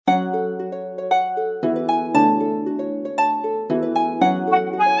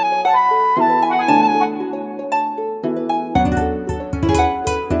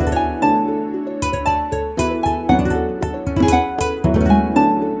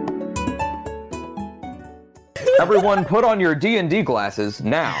Everyone, put on your D&D glasses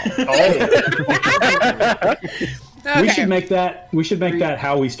now. Okay. We should make that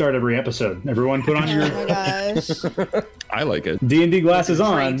how we start every episode. Everyone put on your Oh my gosh. I like it. D&D glasses Tray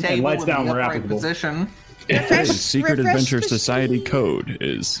on and table lights in down the where upright applicable. position. The Secret refresh Adventure the Society sheet. code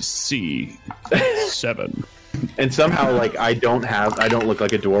is C7. And somehow, like, I don't look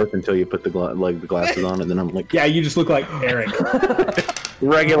like a dwarf until you put the glasses on, and then I'm like, Yeah, you just look like Eric.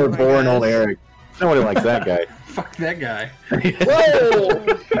 regular Oh my born gosh. old Eric. Nobody likes that guy. Fuck that guy.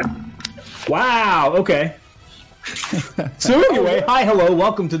 Wow, okay. So anyway, hi, hello,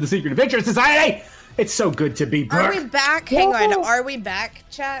 welcome to the Secret Adventure Society! It's so good to be Are back. we back? Hang on. Are we back,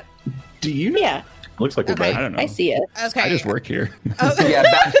 chat? Do you know? Yeah, Looks like we're Okay. back. I don't know. I see it. Okay. I just work here. Yeah,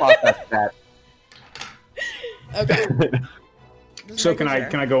 back process that. Okay. Just So making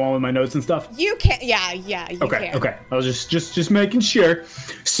can sure. I go on with my notes and stuff? You can. Yeah. You Okay, can. okay. I was just making sure.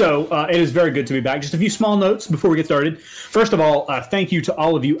 So it is very good to be back. Just a few small notes before we get started. First of all, thank you to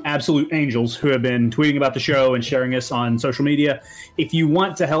all of you absolute angels who have been tweeting about the show and sharing us on social media. If you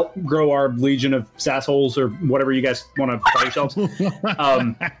want to help grow our legion of sassholes or whatever you guys want to call yourselves,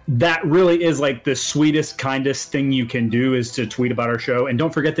 that really is like the sweetest, kindest thing you can do is to tweet about our show. And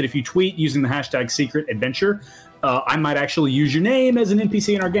don't forget that if you tweet using the hashtag Secret Adventure, I might actually use your name as an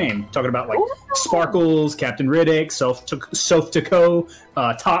NPC in our game. Talking about like Sparkles, Captain Riddick, Soph Taco,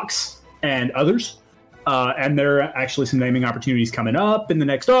 Tox, and others. And there are actually some naming opportunities coming up in the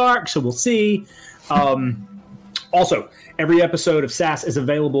next arc, so we'll see. Also, every episode of SAS is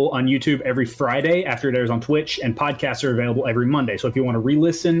available on YouTube every Friday after it airs on Twitch, and podcasts are available every Monday. So if you want to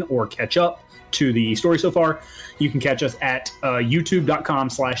re-listen or catch up to the story so far, you can catch us at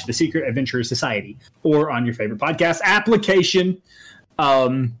youtube.com/The Secret Adventure Society or on your favorite podcast application.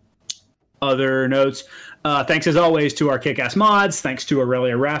 Other notes. Thanks as always to our kick-ass mods. Thanks to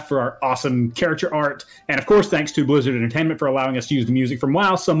Aurelia Raff for our awesome character art. And of course, thanks to Blizzard Entertainment for allowing us to use the music from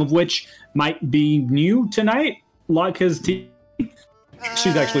WoW, some of which might be new tonight. Like his team.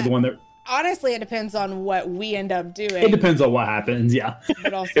 She's actually the one that... Honestly, it depends on what we end up doing. It depends on what happens, yeah.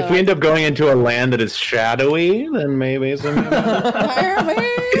 But also, If we end up going into a land that is shadowy, then maybe some.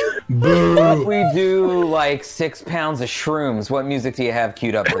 If we do like 6 pounds of shrooms, what music do you have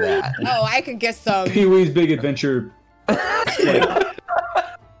queued up for that? Oh, I could get some. Pee-wee's Big Adventure.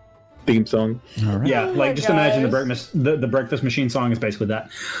 Theme song. All right. Yeah, Oh like my just imagine gosh. the Breakfast Machine song is basically that.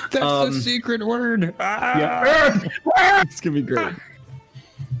 That's Um, the secret word. Yeah. It's going to be great.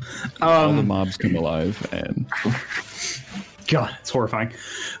 All the mobs come alive and... God, it's horrifying.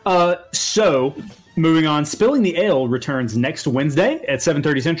 So, moving on, Spilling the Ale returns next Wednesday at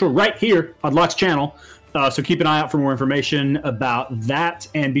 7:30 Central, right here on Locke's channel. So keep an eye out for more information about that,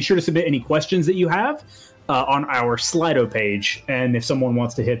 and be sure to submit any questions that you have on our Slido page. And if someone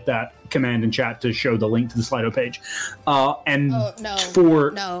wants to hit that command in chat to show the link to the Slido page, and Oh, no.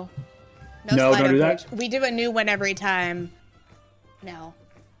 for No, No, don't Slido do that? page. We do a new one every time. No.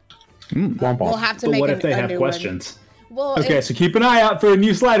 Womp We'll womp. have to but make what a, if they a have new questions? One. Well, Okay, if- so keep an eye out for a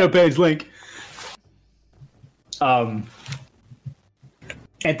new Slido page link.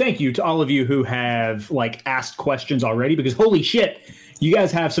 And thank you to all of you who have like asked questions already, because holy shit, you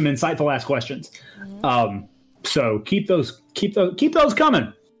guys have some insightful ass questions. So keep those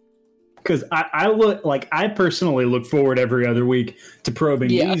coming. Because I personally look forward every other week to probing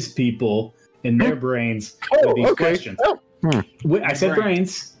these people in their brains with these questions. Oh. I said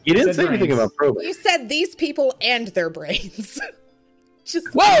brains. You I didn't said say anything brains. about probing. you said these people and their brains. Just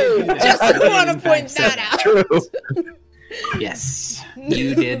Whoa! just want to point that out. True. Yes,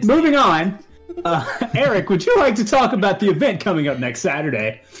 you did. Moving on, Eric, would you like to talk about the event coming up next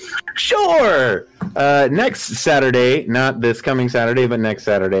Saturday? Sure. Next Saturday, not this coming Saturday, but next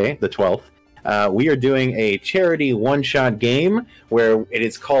Saturday, the 12th, we are doing a charity one-shot game where it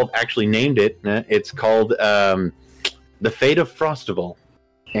is called, actually named it, it's called The Fate of Frostival.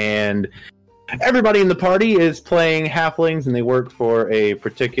 And everybody in the party is playing halflings, and they work for a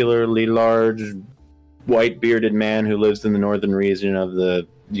particularly large, white-bearded man who lives in the northern region of the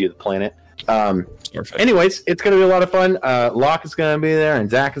planet. Perfect. Anyways, it's going to be a lot of fun. Locke is going to be there, and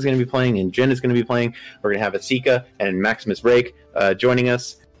Zach is going to be playing, and Jen is going to be playing. We're going to have Asika and Maximus Rake joining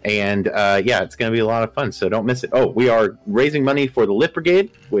us. And yeah, it's going to be a lot of fun, so don't miss it. Oh, we are raising money for the Lit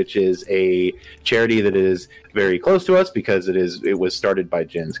Brigade, which is a charity that is very close to us because it was started by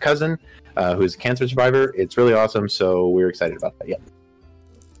Jen's cousin, who's a cancer survivor. It's really awesome, so we're excited about that. Yeah.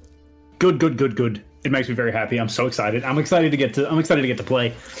 Good. It makes me very happy. I'm so excited. I'm excited to get to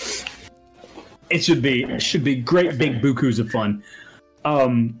play. It should be great big bukus of fun.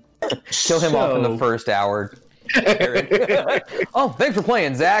 Kill him off in the first hour. Eric. Oh, thanks for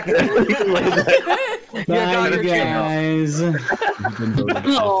playing, Zach. Bye, guys.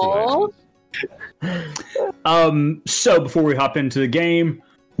 So before we hop into the game,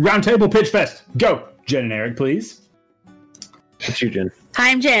 Roundtable Pitch Fest. Go, Jen and Eric, please. It's you, Jen. Hi,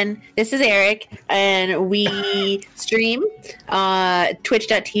 I'm Jen. This is Eric, and we stream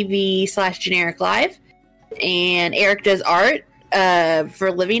twitch.tv/generic live. And Eric does art for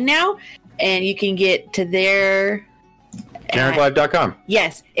a living now, and you can get to their GenericLive.com.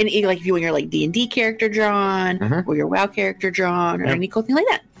 Yes, and like if you want your like D&D character drawn or your WoW character drawn or any cool thing like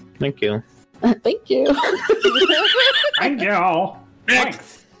that. Thank you. Thank you. Thank you.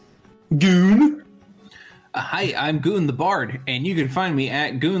 Thanks. Goon. Hi, I'm Goon the Bard, and you can find me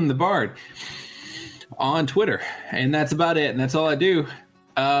at Goon the Bard on Twitter, and that's about it, and that's all I do.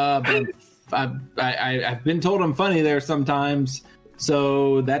 But I've been told I'm funny there sometimes,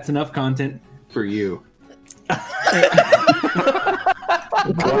 so that's enough content for you.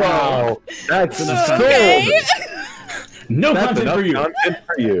 Wow, that's Okay. No That's content enough for you. content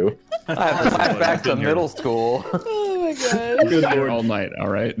for you. I have flashbacks to middle school. Oh my god. Good Here lord. all night. All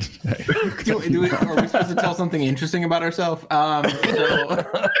right. Are we supposed to tell something interesting about ourselves?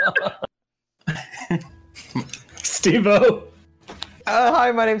 Steve-O.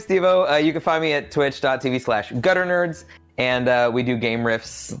 Hi, my name's Steve-O. You can find me at twitch.tv/gutternerds. And we do game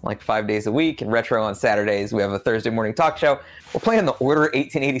riffs like 5 days a week and retro on Saturdays. We have a Thursday morning talk show. We're playing the Order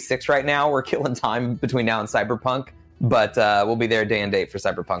 1886 right now. We're killing time between now and Cyberpunk. But we'll be there day and date for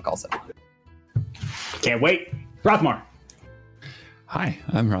Cyberpunk also. Can't wait. Rothmar. Hi,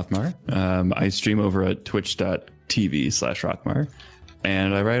 I'm Rothmar. I stream over at twitch.tv/Rothmar,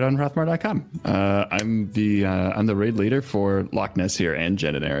 and I write on Rothmar.com. I'm the raid leader for Loch Ness here and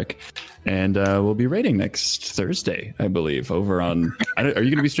Jen and Eric, and we'll be raiding next Thursday, I believe, over on. Are you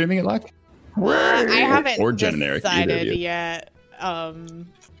going to be streaming it, Loch? I haven't Or Jen and Eric, either of decided you. yet.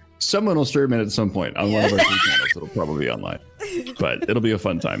 Someone will stream it at some point on one of our three channels. It'll probably be online, but it'll be a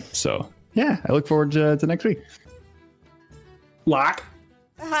fun time. So yeah, I look forward to next week. Lock.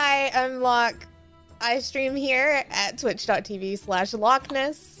 Hi, I'm Locke. I stream here at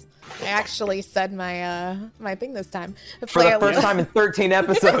twitch.tv/Lochness. I actually said my my thing this time. For the first time in 13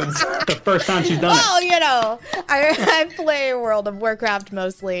 episodes. The first time she's done it. Well, you know, I play World of Warcraft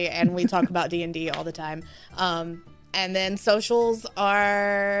mostly, and we talk about D&D all the time. And then socials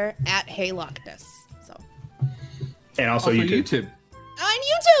are at Hey Lochness. So And also YouTube. on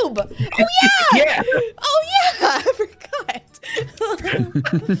YouTube. Oh yeah. Yeah. Oh yeah. I forgot.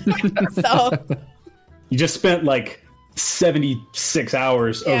 So You just spent like 76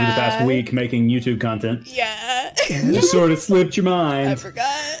 hours over the past Yeah. week making YouTube content. yeah, You sort of slipped your I mind.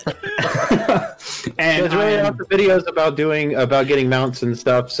 forgot. And There's really I'm- lots of videos about getting mounts and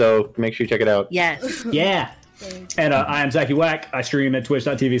stuff, so make sure you check it out. Yes. yeah. And I am Zachy Wack. I stream at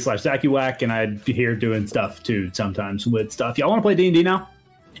twitch.tv/Zachy Wack, and I'd be here doing stuff too sometimes with stuff. Y'all want to play D&D now?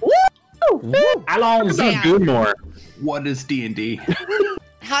 Woo! Alonzo. Yeah. Do more. What is D&D?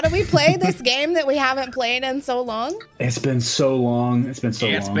 How do we play this game that we haven't played in so long? It's been so long. It's been so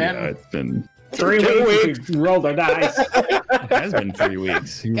Yeah, it's long. been- It's been 3 weeks. We rolled our dice. it has been 3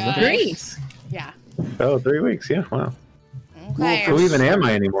 weeks. Good. Three. Yeah. Oh, 3 weeks. Yeah, wow. Okay. Who even am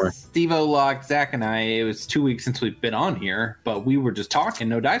I anymore? Steve O'Lock, Zach, and I, it was 2 weeks since we've been on here, but we were just talking,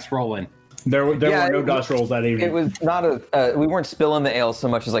 no dice rolling. There were Yeah, no it dice rolls that evening. It was not we weren't spilling the ale so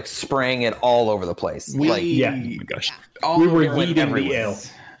much as like spraying it all over the place. Like yeah. Oh my gosh. all We were over yeeting the everywhere. ale.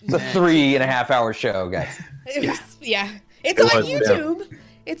 it's a 3.5 hour show, guys. It was, yeah. It's It on was, yeah. YouTube.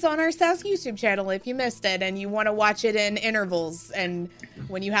 It's on our South YouTube channel if you missed it and you want to watch it in intervals and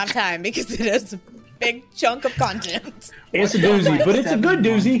when you have time because it is a big chunk of content. It's a doozy, but it's a good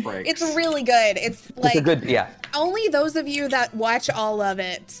doozy. It's really good. It's like It's a good, yeah. only those of you that watch all of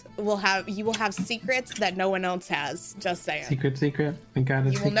it will have secrets that no one else has. Just saying. Secret. We got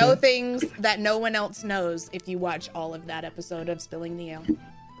a You will know things that no one else knows if you watch all of that episode of Spilling the Ale.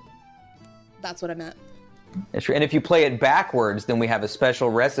 That's what I meant. It's true. And if you play it backwards, then we have a special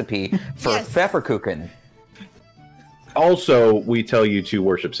recipe for Yes. Pfefferkuchen. Also, we tell you to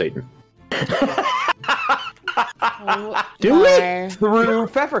worship Satan. Do we? Why? Through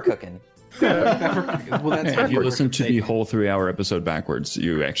Pfefferkuchen. Well, that's If you listen to the whole 3-hour episode backwards,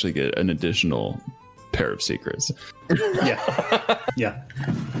 you actually get an additional pair of secrets. Yeah. Yeah.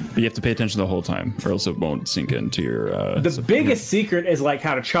 But you have to pay attention the whole time, or else it won't sink into your. The biggest secret is like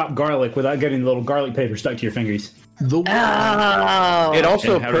how to chop garlic without getting the little garlic paper stuck to your fingers. Oh. It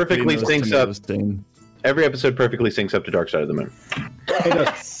also and how to perfectly clean those syncs up. tomatoes stain. Every episode perfectly syncs up to Dark Side of the Moon. It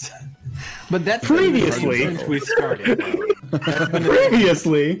does. But that's Previously. since we started.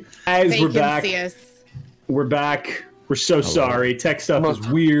 Previously, as we're back, Vacancies. We're back. We're so sorry. Tech stuff is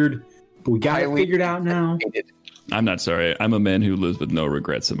weird, but we got it figured out now. I'm not sorry. I'm a man who lives with no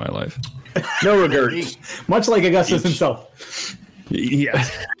regrets in my life. No regrets. Much like Augustus himself. Yeah.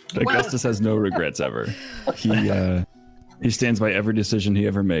 Augustus has no regrets ever. He stands by every decision he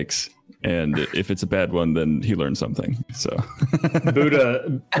ever makes. And if it's a bad one, then he learned something. So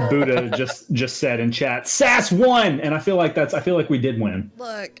Buddha just said in chat, Sass won, and I feel like we did win.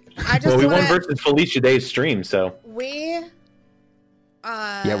 Look, I just we won versus Felicia Day's stream, so we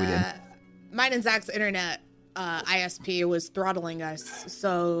yeah, we did. Mine and Zach's internet ISP was throttling us,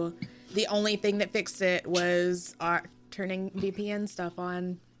 so the only thing that fixed it was turning VPN stuff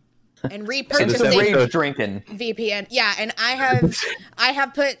on. And repurchasing rage drinking VPN. Yeah, and I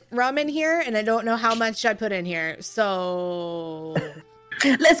have put rum in here, and I don't know how much I put in here. So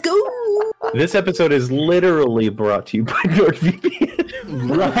let's go. This episode is literally brought to you by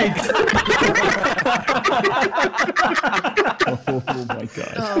NordVPN. Right. Oh my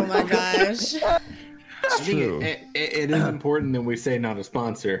god. Oh my gosh. I think it is important that we say not a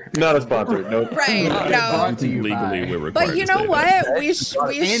sponsor. Not a sponsor. Nope. Right. No. Legally, we're required. But you to know say what? that.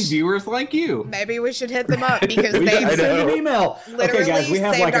 And viewers like you. Maybe we should hit them up because We they should send an email. literally Okay, guys, we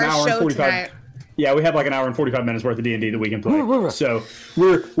have saved like an our hour and show 45. tonight. Yeah, we have like an hour and 45 minutes worth of D&D that we can play. So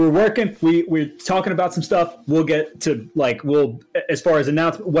we're working. We're talking about some stuff. We'll get to as far as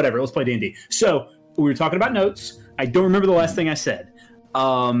announcement, whatever. Let's play D&D. So we were talking about notes. I don't remember the last thing I said. We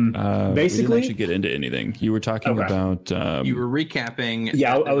Basically, didn't actually get into anything. You were talking about. You were recapping.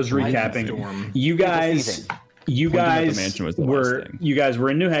 yeah, I was recapping. Storm. You guys the mansion was the last thing. You guys were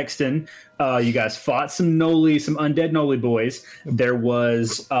in New Hexton. You guys fought some undead Noli boys. There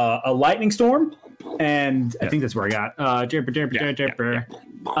was a lightning storm, and I think that's where I got.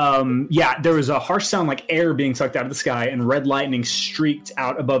 There was a harsh sound like air being sucked out of the sky, and red lightning streaked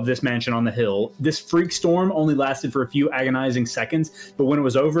out above this mansion on the hill. This freak storm only lasted for a few agonizing seconds, but when it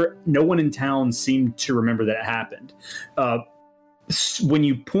was over, no one in town seemed to remember that it happened. When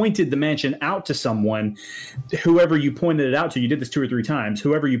you pointed the mansion out to someone, whoever you pointed it out to, you did this 2 or 3 times,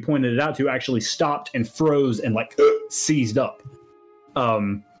 whoever you pointed it out to actually stopped and froze and seized up.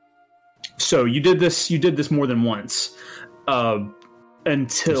 So you did this more than once.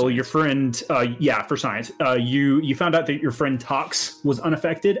 Until your friend, for science, you found out that your friend Tox was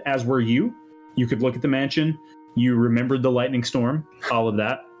unaffected, as were you. You could look at the mansion. You remembered the lightning storm, all of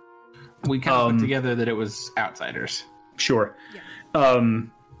that. We kind of put together that it was outsiders. Sure.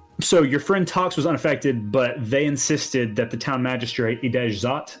 So your friend Tox was unaffected, but they insisted that the town magistrate, Idej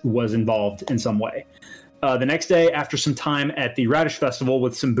Zot, was involved in some way. The next day, after some time at the Radish Festival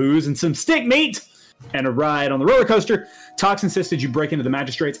with some booze and some stick meat and a ride on the roller coaster, Tox insisted you break into the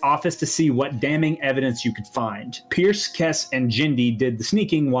magistrate's office to see what damning evidence you could find. Pierce, Kess, and Jindy did the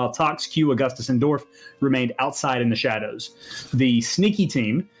sneaking, while Tox, Q, Augustus, and Dorf remained outside in the shadows. The sneaky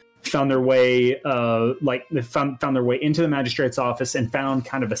team found their way found their way into the magistrate's office and found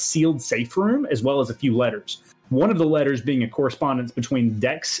kind of a sealed safe room as well as a few letters. One of the letters being a correspondence between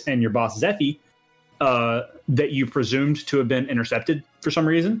Dex and your boss Zephy that you presumed to have been intercepted for some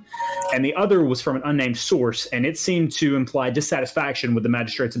reason, and the other was from an unnamed source, and it seemed to imply dissatisfaction with the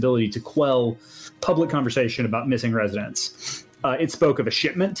magistrate's ability to quell public conversation about missing residents. It spoke of a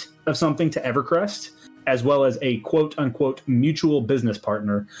shipment of something to Evercrest, as well as a quote-unquote mutual business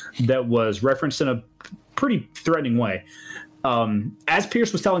partner that was referenced in a pretty threatening way. As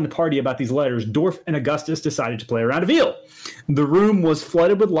Pierce was telling the party about these letters, Dorf and Augustus decided to play a round of Eel. The room was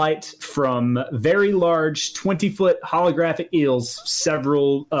flooded with light from very large 20-foot holographic eels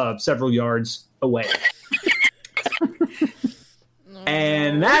several yards away.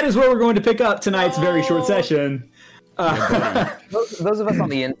 And that is where we're going to pick up tonight's very short session. Those of us on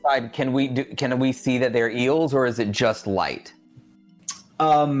the inside, can we see that they're eels, or is it just light?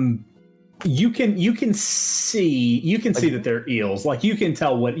 You can see that they're eels. Like, you can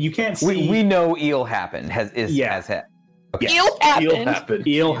tell what you can't see. We know eel happened. Has happened. Okay. Eel happened.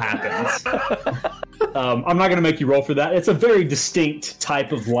 Eel happens. I'm not going to make you roll for that. It's a very distinct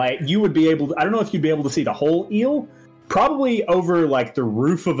type of light. You would be able to, I don't know if you'd be able to see the whole eel. Probably over like the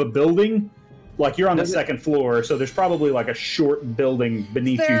roof of a building. Like, you're on the second floor, so there's probably like a short building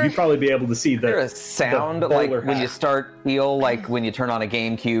beneath you. You'd probably be able to see the. Is there a sound like when you start eel, like when you turn on a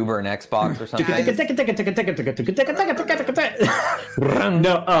GameCube or an Xbox or something?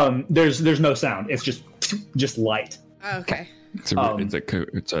 No, there's no sound. It's just light. Okay. It's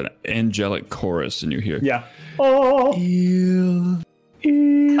an angelic chorus, and you hear. Yeah. Oh. Eel.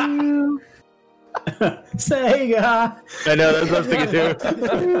 Sega. I know, that's what I was thinking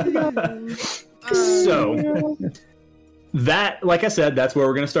too. So, that, like I said, that's where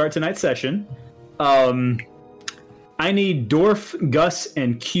we're going to start tonight's session. I need Dorf, Gus,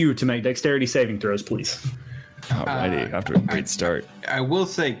 and Q to make dexterity saving throws, please. Alrighty, after a great start. I will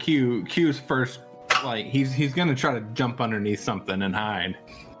say Q's first, like he's gonna try to jump underneath something and hide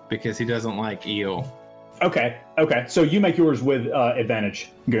because he doesn't like eel. Okay. So you make yours with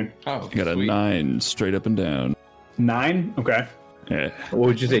advantage. Good. Oh, I got a sweet. 9 straight up and down. 9. Okay. Yeah. What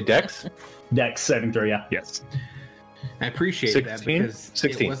would you say, Dex? Dex saving throw. Yeah. Yes. I appreciate 16? that because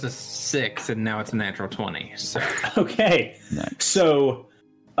 16. it was a 6 and now it's a natural 20. So Okay. Nice. So,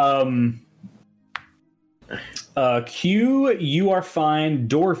 Q, you are fine.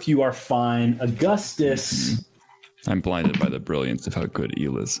 Dorf, you are fine. Augustus, I'm blinded by the brilliance of how good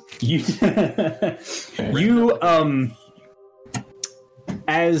Eel is. you,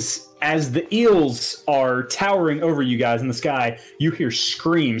 as the eels are towering over you guys in the sky, you hear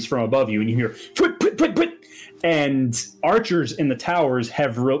screams from above you, and you hear put, and archers in the towers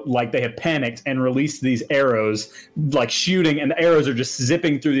have they have panicked and released these arrows, like shooting, and the arrows are just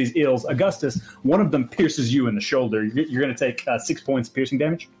zipping through these eels. Augustus, one of them pierces you in the shoulder. You're going to take 6 points of piercing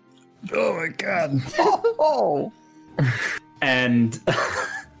damage. Oh my god. Oh. And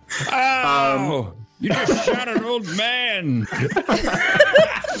Ow! You just shot an old man.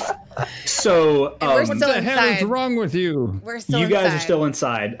 so And we're What still the hell is inside. wrong with you? We're still you guys inside. are still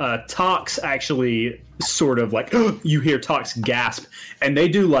inside. Tox actually sort of like you hear Tox gasp, and they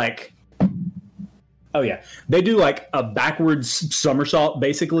do like, oh yeah, they do like a backwards somersault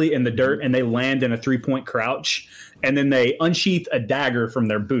basically in the dirt, and they land in a 3-point crouch, and then they unsheath a dagger from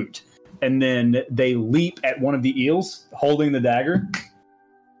their boot, and then they leap at one of the eels holding the dagger.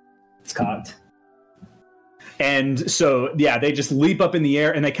 It's cocked. And so, yeah, they just leap up in the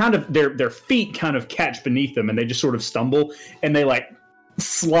air, and they kind of their feet kind of catch beneath them, and they just sort of stumble, and they like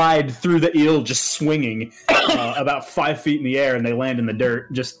slide through the eel, just swinging about 5 feet in the air, and they land in the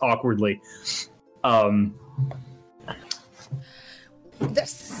dirt just awkwardly. The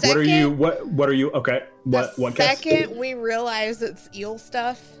second, What are you? What are you? Okay, what? the What? Cass? second we realize it's eel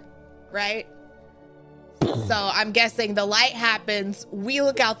stuff, right? So I'm guessing the light happens. We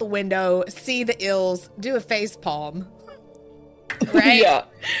look out the window, see the eels, do a face palm, right?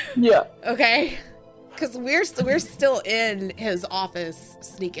 Yeah. Okay, because we're still in his office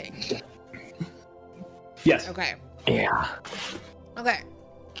sneaking. Yes. Okay. Yeah. Okay.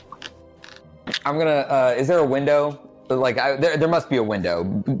 I'm gonna. Is there a window? Like, there must be a window,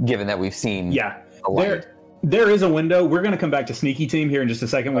 given that we've seen. Yeah. a light. There is a window. We're going to come back to Sneaky Team here in just a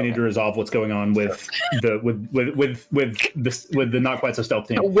second. We need to resolve what's going on with the not quite so stealth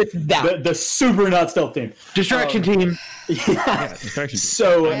team. With that. The super not stealth team. Distraction team. Yeah, distraction.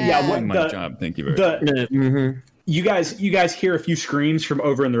 So Yeah. what Doing my job. Thank you very much. the you guys hear a few screams from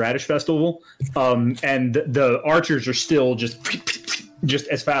over in the Radish Festival, and the archers are still just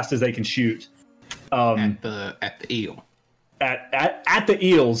as fast as they can shoot at the eel. at the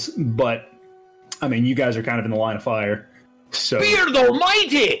eels. But I mean, you guys are kind of in the line of fire. So Beard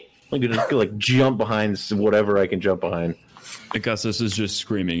Almighty! I'm gonna just like jump behind whatever I can jump behind. Augustus is just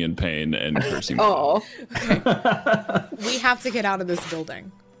screaming in pain and cursing. Oh, We have to get out of this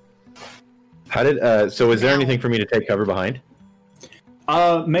building. How did? So, is there Now. anything for me to take cover behind?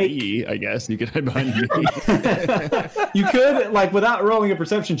 make Me, I guess. You could hide behind me. you could like without rolling a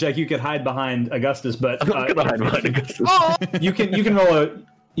perception check, you could hide behind Augustus, but I'm gonna hide behind Augustus. you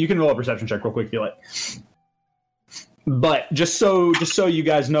can roll a perception check real quick if you like. But just so you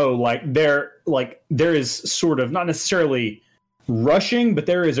guys know, there is sort of not necessarily rushing, but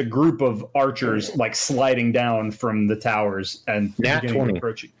there is a group of archers like sliding down from the towers and Nat beginning to 20.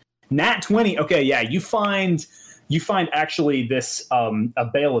 approach you. Nat 20. Okay, yeah, you find actually this a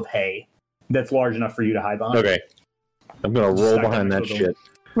bale of hay that's large enough for you to hide behind. Okay, I'm gonna roll Stack behind that that next to shit.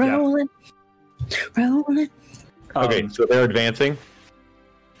 rolling. Okay, so they're advancing.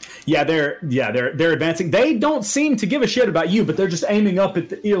 Yeah, they're advancing. They don't seem to give a shit about you, but they're just aiming up at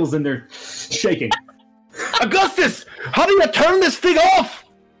the eels and they're shaking. Augustus, how do you turn this thing off?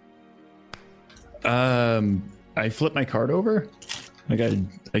 I flip my card over. I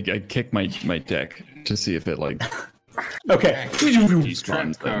kick my deck to see if it like Okay.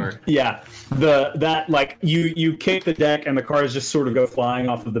 despawns them. Card. Yeah, you kick the deck and the cards just sort of go flying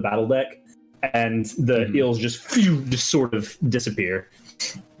off of the battle deck, and the eels just sort of disappear.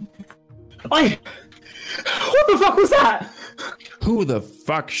 What the fuck was that? Who the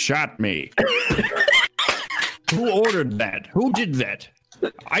fuck shot me? Who ordered that? Who did that?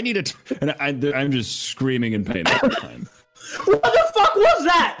 I need it. And I'm just screaming in pain all the time. What the fuck was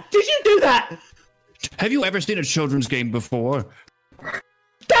that? Did you do that? Have you ever seen a children's game before?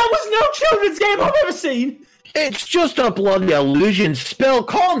 That was no children's game I've ever seen. It's just a bloody illusion spell.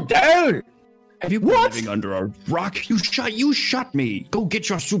 Calm down. Have you been living under a rock? You shot me. Go get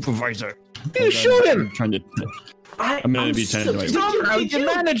your supervisor. You shoot him. I'm gonna be trying to like. Somehow you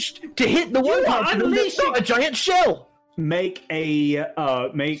managed to hit the one part of it's not a giant shell. Make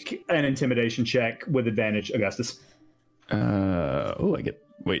an intimidation check with advantage, Augustus.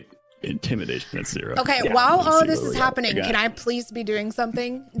 Intimidation. That's 0. Okay, Yeah, while let's all see this what is we got. happening, I got can it. I please be doing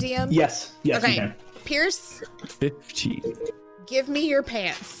something, DM? Yes, you Okay, can. Pierce, 15. give me your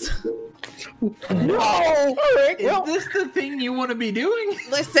pants. No! Is this the thing you want to be doing?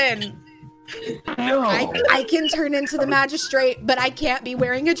 Listen, No! I can turn into the magistrate, but I can't be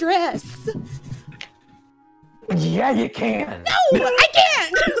wearing a dress. Yeah, you can! No, I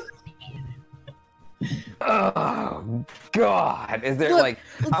can't! Oh, God. Is there, Look,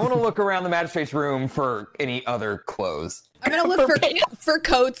 I want to look around the magistrate's room for any other clothes. I'm gonna look for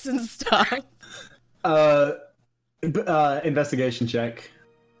coats and stuff. Investigation check.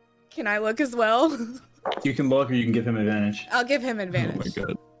 Can I look as well? You can look, or you can give him advantage. I'll give him Oh advantage. my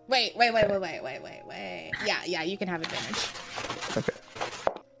god. Wait. Yeah, you can have advantage.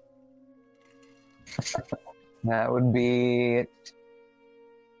 That would be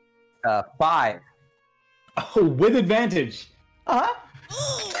 5. Oh, with advantage.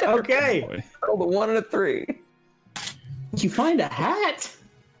 Okay. Boy. Rolled a 1 and a 3. You find a hat.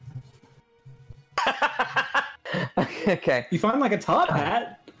 Okay. You find like a top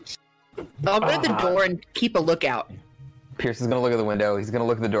hat. I'll go to the door and keep a lookout. Pierce is gonna look at the window. He's gonna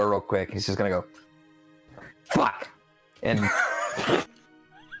look at the door real quick. He's just gonna go, fuck! And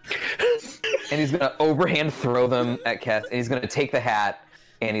he's gonna overhand throw them at Kess. And he's gonna take the hat,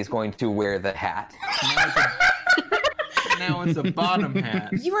 and he's going to wear the hat. Now it's a bottom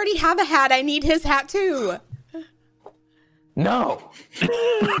hat. You already have a hat. I need his hat too. No!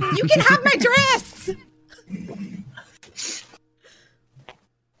 You can have my dress.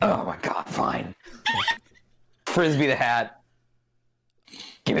 Oh my god, fine. Frisbee the hat.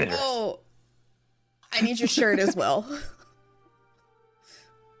 Give me the dress. Oh, I need your shirt as well.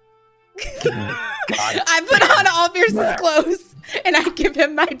 I put on all Pierce's clothes and I give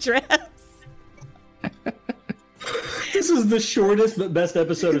him my dress. This is the shortest but best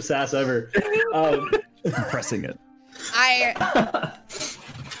episode of SAS ever. Pressing it. I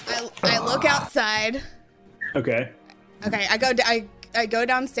look outside. Okay. Okay, I go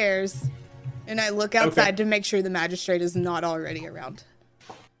downstairs and I look outside to make sure the magistrate is not already around.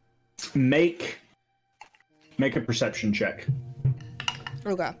 Make a perception check.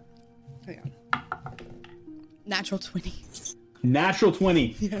 Okay. Hang on. Natural 20. Natural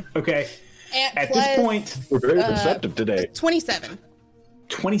 20. Okay. And At plus, this point, We're very perceptive today. 27.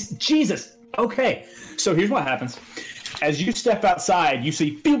 20. Jesus. Okay. So here's what happens. As you step outside, you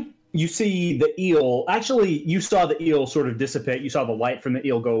see the eel. Actually, you saw the eel sort of dissipate. You saw the light from the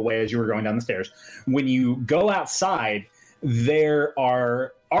eel go away as you were going down the stairs. When you go outside, there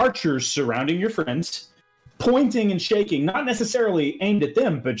are archers surrounding your friends, pointing and shaking, not necessarily aimed at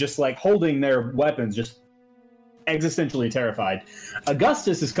them, but just like holding their weapons, just existentially terrified.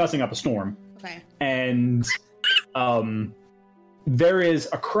 Augustus is cussing up a storm. Okay. And there is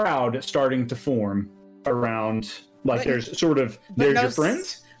a crowd starting to form around, like, But- there's sort of, but there's no your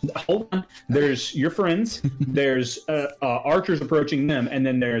friends. Hold on. There's your friends. There's archers approaching them, and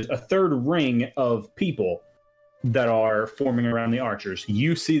then there's a third ring of people that are forming around the archers.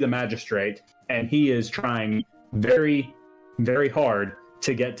 You see the magistrate, and he is trying very, very hard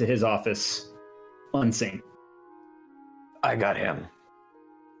to get to his office unseen. I got him.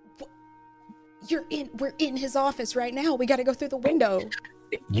 We're in his office right now. We gotta go through the window.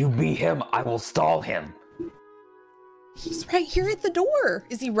 You be him, I will stall him. He's right here at the door.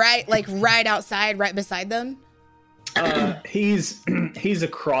 Is he right outside, right beside them? He's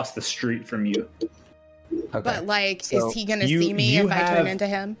across the street from you. Okay. But like, So is he gonna you- see me you if I turn have- into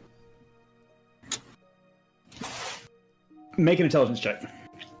him? Make an intelligence check.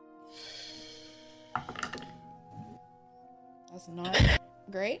 That's not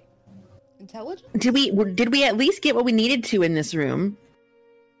great. Intelligent? Did we at least get what we needed to in this room?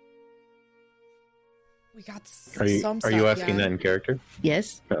 We got Are you some asking yeah. that in character?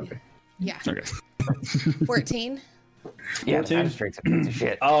 Yes. Okay. Yeah. Okay. 14. yeah, the 14? magistrate's a piece of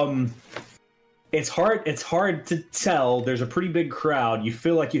shit. It's hard to tell. There's a pretty big crowd. You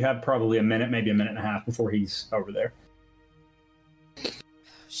feel like you have probably a minute, maybe a minute and a half before he's over there.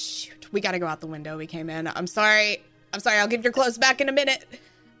 Shoot. We gotta go out the window we came in. I'm sorry. I'll give your clothes back in a minute.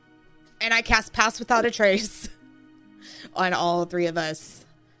 And I cast Pass Without a Trace on all three of us.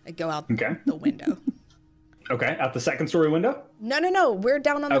 I go out Okay. the window. Okay, out the second story window? No. We're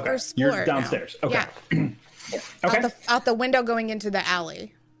down on the Okay, first floor. you're downstairs. now. Okay. Yeah. Okay. Out the window going into the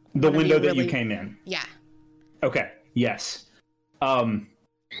alley. The Wanna be window that really- you came in. Yeah. Okay. Yes.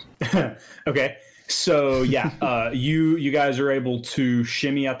 Okay. So yeah, you guys are able to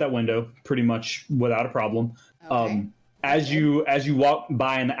shimmy out that window pretty much without a problem. Okay. As you walk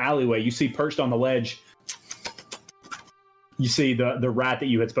by in the alleyway, you see perched on the ledge. You see the rat that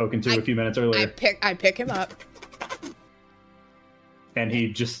you had spoken to a few minutes earlier, I pick him up. and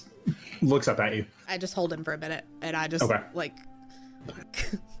he just looks up at you. I just hold him for a minute, and I just Okay. like.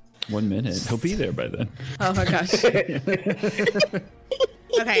 1 minute. He'll be there by then. Oh my gosh.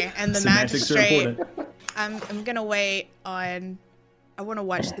 Okay, and the Semantics are magistrate. important. I'm gonna wait on. I want to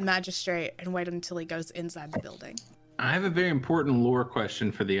watch the magistrate and wait until he goes inside the building. I have a very important lore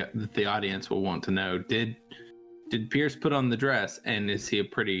question for that the audience will want to know. Did Pierce put on the dress, and is he a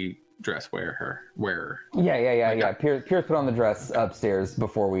pretty dress wearer? Yeah. Pierce put on the dress upstairs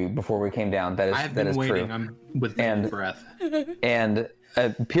before we came down. That is I've that been is waiting. true. I'm with And- breath. And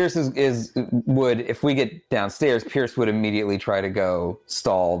Pierce would, if we get downstairs, Pierce would immediately try to go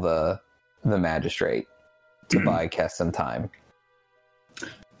stall the magistrate to buy Kess some time.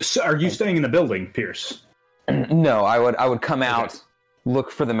 So are you staying in the building, Pierce? No, I would come out,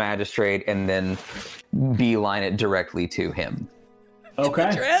 look for the magistrate, and then beeline it directly to him Okay. In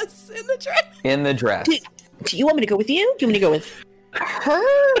the dress. in the dress. Do you want me to go with you? Do you want me to go with her?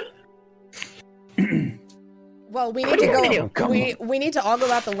 Well, we need What do to you want me to go. do? Come We need to all go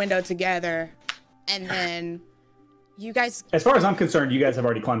out the window together, and then you guys. As far as I'm concerned, you guys have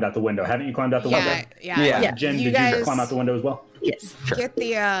already climbed out the window. Haven't you climbed out the window? Yeah. Yeah. Jen, You did you guys climb out the window as well? Yes. get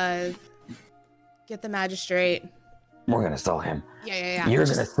the magistrate. We're gonna stall him. Yeah. You're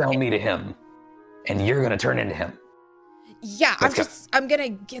Just- gonna sell me to him, and you're gonna turn into him. Yeah, Let's go. I'm gonna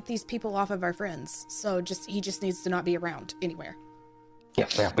get these people off of our friends. So he just needs to not be around anywhere. Yeah,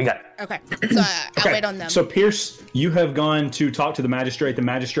 we got it. Okay. So I'll wait on them. So Pierce, you have gone to talk to the magistrate. The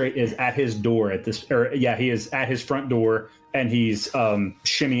magistrate is at his door he is at his front door, and he's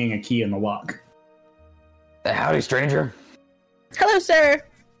shimmying a key in the lock. Howdy, stranger. Hello, sir.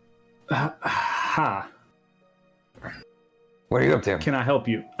 Ha! What are you up to? Can I help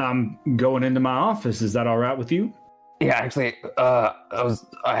you? I'm going into my office. Is that all right with you? Yeah, actually, I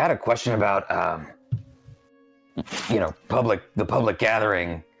had a question about, the public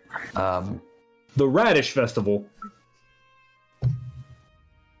gathering. The Radish Festival.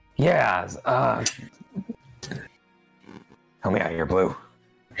 Yeah, help me out here, Blue.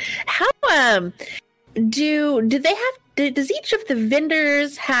 How does each of the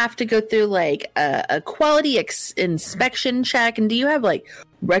vendors have to go through like a quality inspection check, and do you have like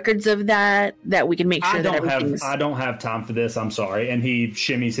records of that we can make sure I that don't everything's have time for this. I'm sorry. And he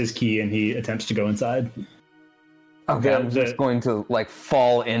shimmies his key and he attempts to go inside. Okay, I'm just going to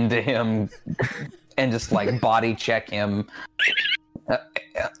fall into him and just body check him.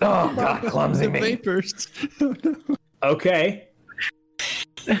 Oh God, clumsy me. Vapors. Okay.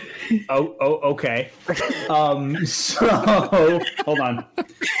 Okay. So hold on.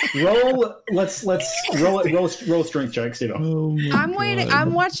 Let's roll a strength check, Steve. I'm waiting.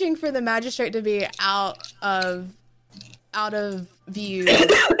 I'm watching for the magistrate to be out of view,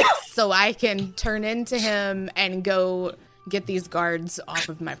 so I can turn into him and go get these guards off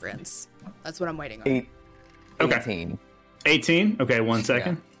of my friends. That's what I'm waiting on. 18. 18? Okay, 1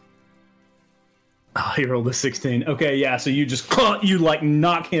 second. Oh, he rolled a 16. Okay, yeah, so you just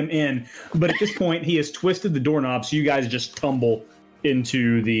knock him in. But at this point, he has twisted the doorknob, so you guys just tumble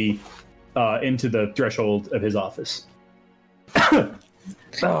into the threshold of his office.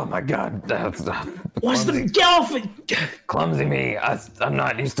 Oh my God, that's What's the get off it? clumsy me. I'm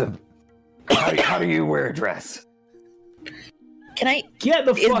not used to. How do you wear a dress? Can I Get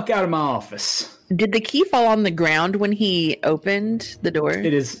the fuck out of my office. did the key fall on the ground when he opened the door?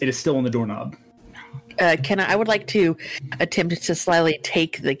 It is still on the doorknob. I would like to attempt to slyly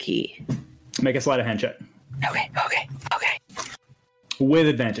take the key. Make a sleight of hand check. Okay. With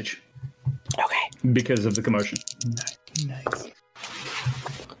advantage Okay. because of the commotion. Nice.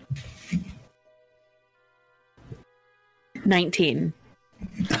 19.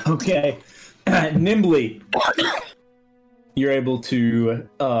 Okay. Nimbly, you're able to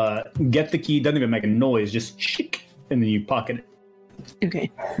get the key. Doesn't even make a noise. Just chick, and then you pocket it. Okay.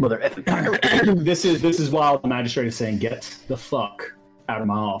 Mother effing. This is while the magistrate is saying, "Get the fuck out of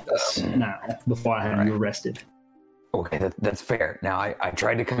my office now before I have you arrested." Okay, that's fair. Now, I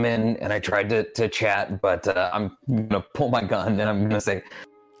tried to come in and I tried to chat, but I'm going to pull my gun and I'm going to say,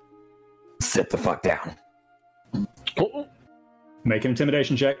 sit the fuck down. Make an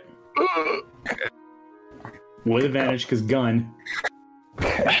intimidation check. With advantage, because gun.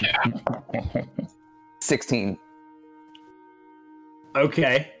 16.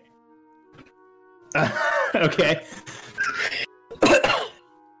 Okay. Okay.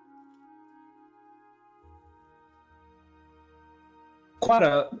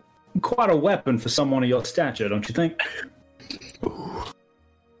 Quite a weapon for someone of your stature, don't you think?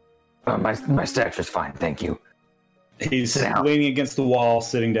 My stature's fine, thank you. He's Sit down. leaning against the wall,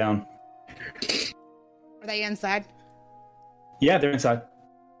 sitting down. Are they inside? Yeah, they're inside.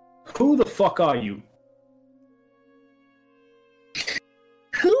 Who the fuck are you?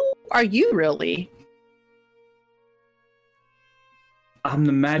 Who are you really? I'm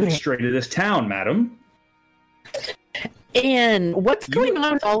the magistrate of this town, madam. And what's going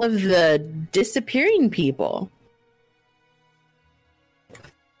on with all of the disappearing people?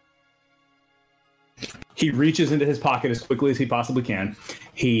 He reaches into his pocket as quickly as he possibly can.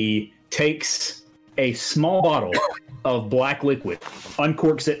 He takes a small bottle of black liquid,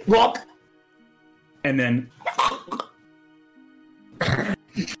 uncorks it, and then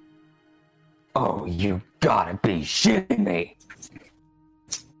Oh, you gotta be shitting me.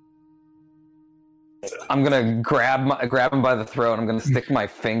 I'm gonna grab him by the throat. I'm gonna stick my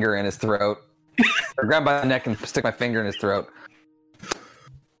finger in his throat. Or grab by the neck and stick my finger in his throat.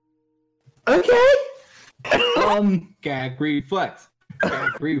 okay. Gag reflex.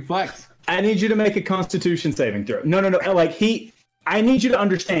 Gag reflex. I need you to make a Constitution saving throw. No. I need you to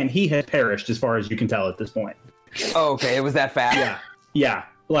understand he has perished as far as you can tell at this point. Oh, okay, it was that fast. Yeah.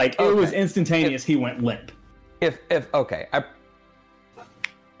 Like it was instantaneous. He went limp.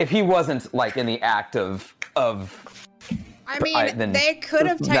 If he wasn't like in the act of I mean, then they could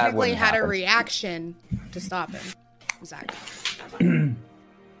have that technically wouldn't had a happen. reaction to stop him. Exactly.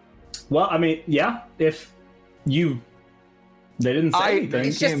 Well, I mean, yeah. If they didn't say anything.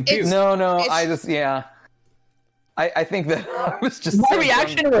 It's just, It's- no, it's- I just I think that I was just My saying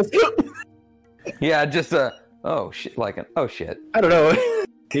reaction was, yeah, just a oh shit, like an oh shit. I don't know.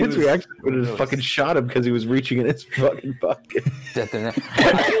 His was- reaction would have fucking shot him because he was reaching in his fucking pocket. Death in there.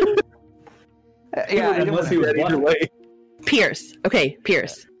 Yeah, Unless he was Either bluffing. way. Pierce. Okay,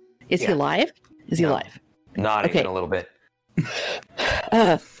 Pierce. Is he Yeah. alive? Is he alive? not Okay. even a little bit.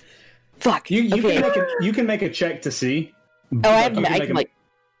 Fuck. You okay. can make a check to see. Oh, I have You can I make can a- like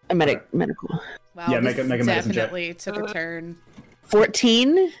a medical. Wow, Yeah, make this a medicine check. definitely took a turn.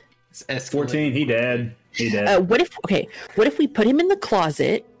 14. It's escalating. 14. He dead. He dead. What if we put him in the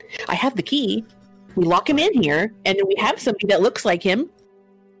closet? I have the key. We lock him in here, and we have somebody that looks like him.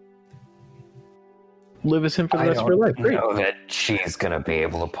 Live as him for the I rest of her don't life. Great. know that she's gonna be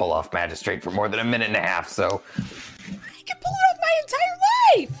able to pull off magistrate for more than a minute and a half. So I can pull it off my entire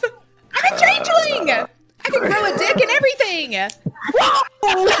life. I'm a changeling. I can grow a dick and everything.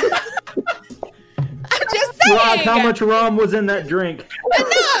 I'm just saying. Rob, how much rum was in that drink?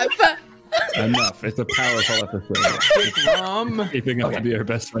 Enough. Enough. It's a powerful episode. Keeping up to be our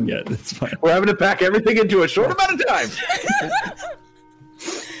best one yet. It's fine. We're having to pack everything into a short amount of time.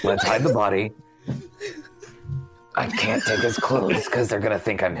 let's hide the body. I can't take his clothes because they're gonna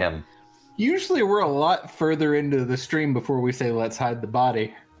think I'm him. Usually we're a lot further into the stream before we say let's hide the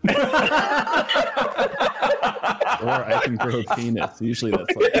body. Or I can grow a penis. Usually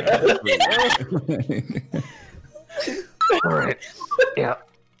that's like All right, yeah,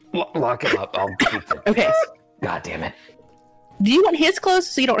 lock him up. I'll keep them. Okay. God damn it. Do you want his clothes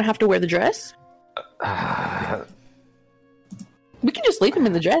so you don't have to wear the dress? We can just leave him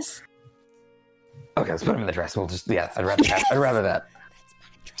in the dress. Okay, let's put him in the dress. We'll just I'd rather that. I'd rather that.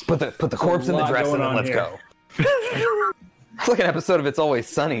 Let's put the corpse in the lot dress and going then on let's here. go. It's like an episode of It's Always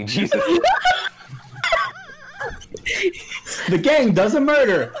Sunny. Jesus. The gang does a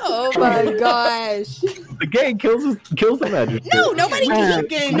murder. Oh my gosh. The gang kills the magistrate. No, nobody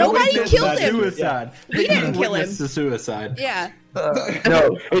nobody killed him. Suicide. We didn't kill him. Witness to suicide. Yeah.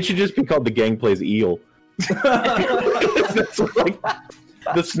 No, it should just be called the gang plays eel. That's like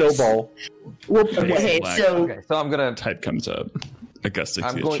the snowball. Well, okay, Black. so Okay, so I'm gonna type comes up. Augusta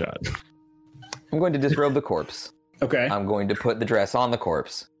I'm to going- shot. I'm going to disrobe the corpse. Okay. I'm going to put the dress on the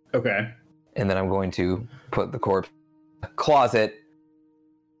corpse, Okay. and then I'm going to put the corpse in a closet.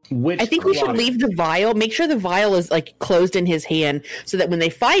 Which I think we should closet? leave the vial. Make sure the vial is like closed in his hand, so that when they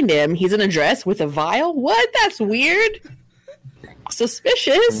find him, he's in a dress with a vial. What? That's weird.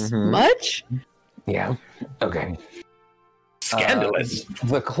 Suspicious. Mhm. Much? Yeah. Okay. Scandalous.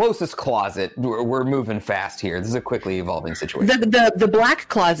 The closest closet. We're moving fast here. This is a quickly evolving situation. The black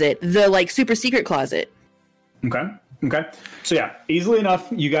closet, the like super secret closet. Okay. Okay. So yeah, easily enough,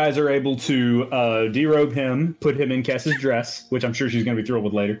 you guys are able to derobe him, put him in Kess's dress, which I'm sure she's going to be thrilled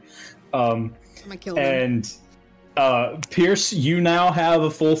with later. I'm gonna kill him. And Pierce, you now have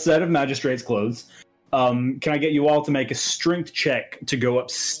a full set of magistrate's clothes. Can I get you all to make a strength check to go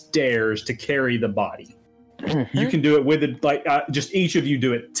upstairs to carry the body? You can do it with it, like just each of you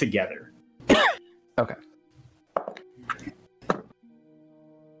do it together. Okay.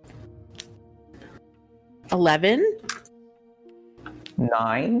 11.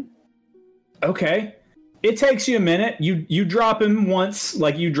 9. Okay. It takes you a minute. You drop him once,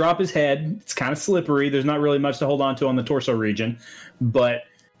 like you drop his head. It's kind of slippery. There's not really much to hold on to on the torso region, but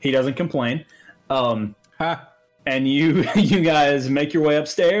he doesn't complain. And you guys make your way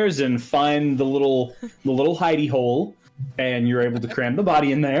upstairs and find the little hidey hole, and you're able to cram the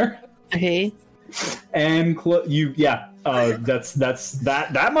body in there. Okay. And that's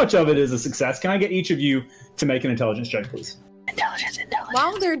that much of it is a success. Can I get each of you to make an intelligence check, please? Intelligence.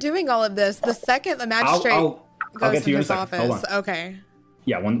 While they're doing all of this, the second the magistrate I'll goes get to to you in a his second. Hold office. Okay.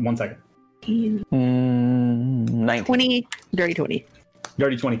 Yeah, one second. 19. 20. Dirty 20.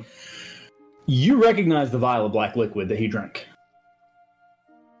 Dirty 20. You recognize the vial of black liquid that he drank.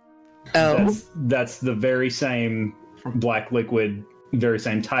 Oh. That's the very same black liquid, very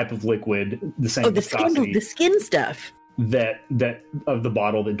same type of liquid, the same The viscosity skin stuff. that of the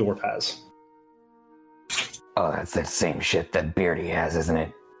bottle that Dorf has. Oh, that's the same shit that Beardy has, isn't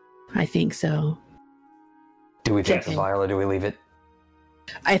it? I think so. Do we take the vial or do we leave it?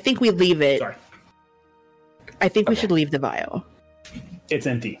 I think we leave it. Sorry. I think we should leave the vial. It's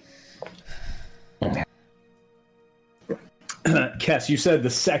empty. Okay. Kess, you said the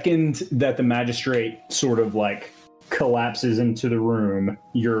second that the magistrate sort of like collapses into the room,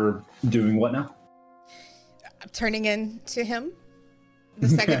 you're doing what now? I'm turning into him the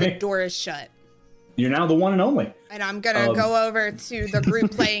second the door is shut. You're now the one and only. And I'm going to go over to the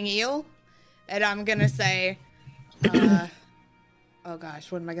group playing eel, and I'm going to say, oh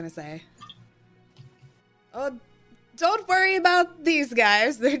gosh, what am I going to say? Oh, don't worry about these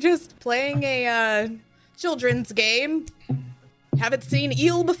guys. They're just playing a children's game. Haven't seen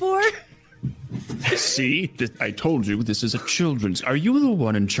eel before? See, I told you this is a children's. Are you the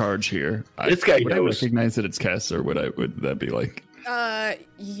one in charge here? This guy would I knows. recognize that it's Kess, or would that be like?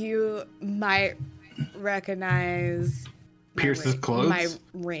 You might recognize Pierce's clothes? my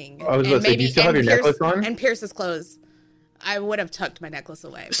ring. I was about to say, do you still have your necklace on? And Pierce's clothes. I would have tucked my necklace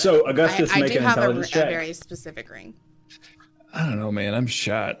away. but So, Augustus, I make do an have intelligence a check. very specific ring. I don't know, man. I'm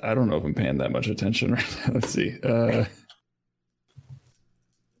shot. I don't know if I'm paying that much attention right now. Let's see.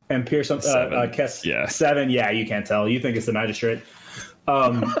 And Pierce, 7. Kess, Yeah. 7. Yeah, you can't tell. You think it's the magistrate.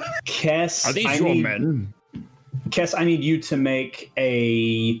 Kess, Are these your men? Kess, I need you to make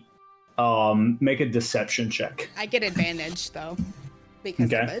a deception check. I get advantage though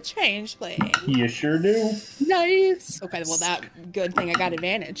because Okay. of a change play. You sure do. Nice. Okay, well that good thing I got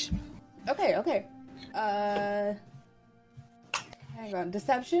advantage. Okay. Hang on,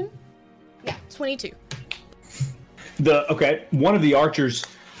 deception. Yeah, 22. One of the archers,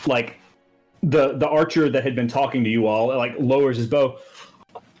 like the archer that had been talking to you all, like lowers his bow.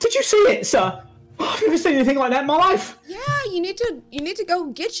 Did you see it, sir? I've never seen anything like that in my life. Yeah, you need to go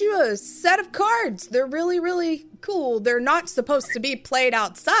get you a set of cards. They're really, really cool. They're not supposed to be played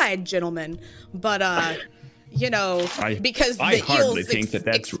outside, gentlemen. But because I the hardly eels think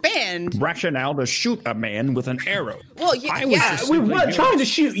that's expand. rationale to shoot a man with an arrow. Well, I was yeah. just We simply weren't here- trying to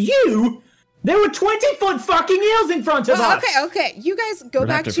shoot you. There were 20-foot fucking eels in front of Well, us. okay. You guys go You'll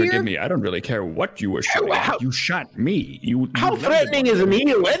back have to to your. forgive me. I don't really care what you were shooting at. You shot me. How threatening is an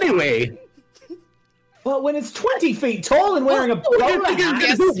eel anyway? Well, when it's 20 feet tall and wearing a bowler hat.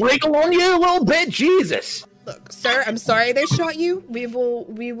 Yes. Wriggle on you a little bit, Jesus. Look, sir, I'm sorry they shot you. We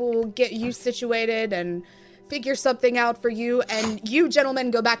will get you situated and figure something out for you. And you gentlemen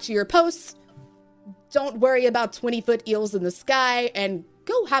go back to your posts. Don't worry about 20-foot eels in the sky and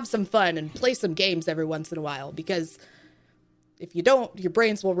go have some fun and play some games every once in a while, because if you don't, your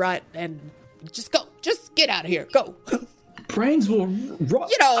brains will rot and just go. Just get out of here. Go. Brains will rot.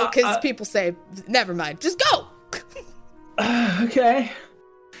 Because people say, never mind. Just go. Okay.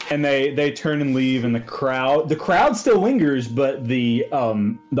 And they turn and leave, and the crowd still lingers, but the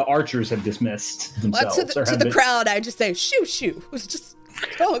archers have dismissed Well, themselves. to the crowd, I just say, shoo. Just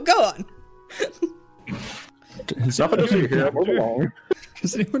go on.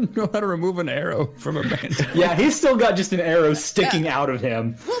 Does anyone know how to remove an arrow from a man? Yeah, he's still got just an arrow sticking out of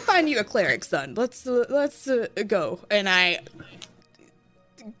him. We'll find you a cleric, son. Let's go. And I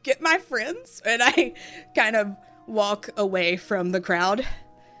get my friends, and I kind of walk away from the crowd.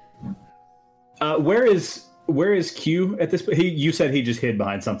 Where is Q at this point? You said he just hid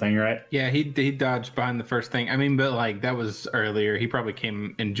behind something, right? Yeah, he dodged behind the first thing. I mean, but like that was earlier. He probably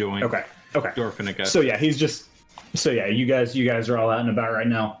came and joined. Okay. Dorf and Augustus. So yeah, you guys are all out and about right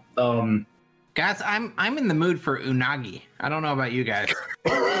now. Guys, I'm in the mood for unagi. I don't know about you guys.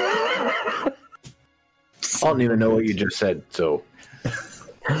 I don't even know what you just said, so I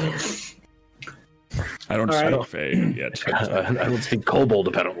don't All right. speak Fae yet. I don't speak kobold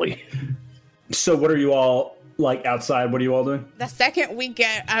apparently. So what are you all like outside? What are you all doing? The second we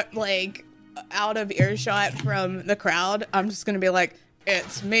get out of earshot from the crowd, I'm just gonna be like,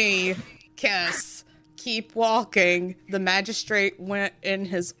 "It's me, Kess. Keep walking." The magistrate went in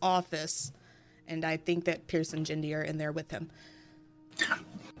his office, and I think that Pierce and Jindy are in there with him.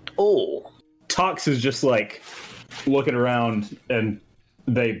 Oh, Tox is just like looking around, and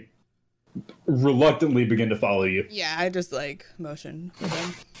they reluctantly begin to follow you. Yeah, I just like motion for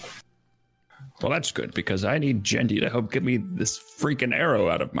them. Well, that's good because I need Jendi to help get me this freaking arrow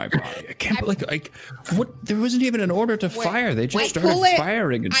out of my body. I can't like what? There wasn't even an order to fire. They just started pull it.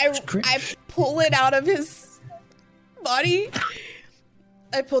 firing. And I pull it out of his body.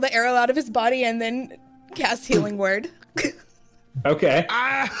 I pull the arrow out of his body and then cast Healing Word. Okay.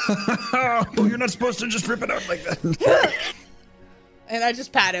 Oh, you're not supposed to just rip it out like that. And I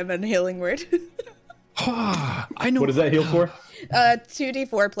just pat him and Healing Word. I know. What does that heal for?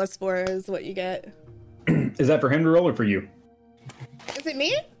 2d4 plus 4 is what you get. Is that for him to roll or for you? Is it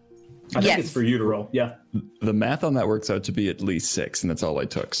me? I think Yes. it's for you to roll. Yeah. The math on that works out to be at least 6, and that's all I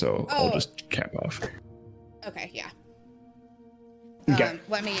took. So I'll Oh. just cap off. Okay, yeah. Okay.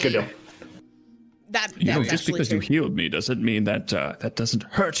 Let me. Good deal. That's Just actually because true. you healed me doesn't mean that that doesn't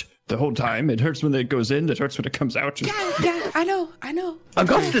hurt the whole time. It hurts when it goes in. It hurts when it comes out. Yeah, I know.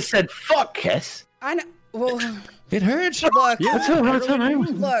 Augustus said, "Fuck, Kess." I know. Well, It hurts. look, What's up, man?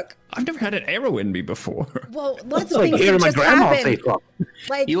 look. I've never had an arrow in me before. Well, lots It's of like things hearing have my just grandma say happened. fuck.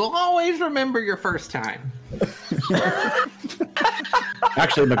 Like, You will always remember your first time.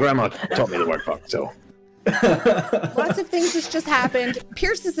 Actually, my grandma taught me the word fuck, so. lots of things has just happened.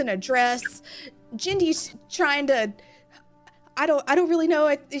 Pierce is in a dress. Jindy's trying to. I don't really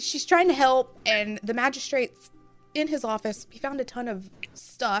know. She's trying to help, and the magistrate's in his office. He found a ton of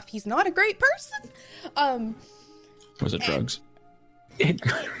stuff. He's not a great person. Was it drugs?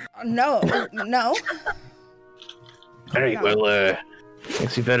 No. All right, well,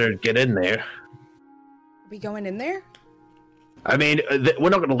 guess you better get in there. We going in there? I mean, we're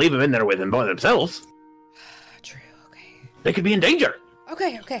not going to leave them in there with them by themselves. True. Okay. They could be in danger.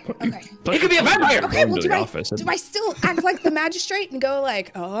 Okay. It could be a vampire. Okay, well, to the office. do I still act like the magistrate and go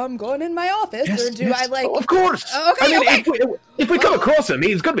like, "Oh, I'm going in my office," Yes, or do yes. I like? Of course. Oh, okay, I mean, okay. if we come across him,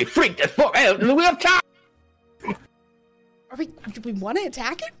 he's going to be freaked as fuck out, and we have time. Do we want to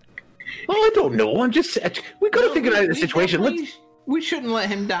attack him? Well, I don't know. I'm just. We could have figured out the We situation. definitely- We shouldn't let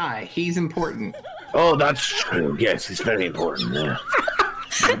him die. He's important. Oh, that's true. Yes, it's very important. Yeah.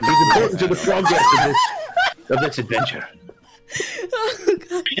 He's important to the progress of this adventure.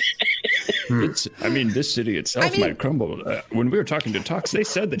 I mean, this city itself might crumble. When we were talking to Tox, they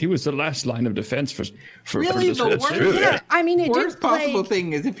said that he was the last line of defense for Really, this. the That's worst- true. Yeah, I mean, it Worst did possible like,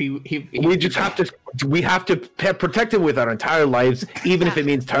 thing is if he We just have to. We have to protect him with our entire lives, even if it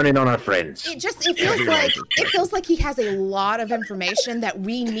means turning on our friends. it feels like he has a lot of information that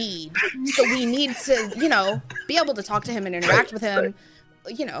we need. So we need to, be able to talk to him and interact with him.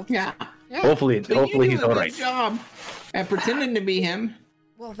 Yeah. Hopefully But you do he's a all good right. job at pretending to be him.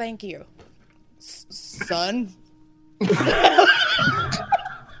 Well, thank you, son.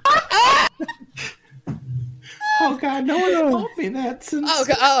 Oh God, no one told me that since.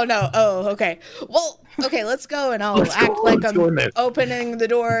 Oh no. Oh, okay. Well, okay. Let's go, and I'll act like Let's go in I'm there. opening the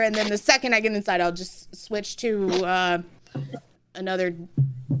door, and then the second I get inside, I'll just switch to another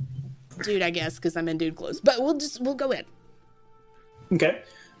dude, I guess, because I'm in dude clothes. But we'll go in. Okay.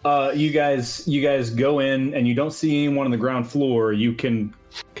 You guys go in, and you don't see anyone on the ground floor. You can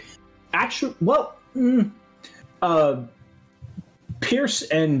actually, Pierce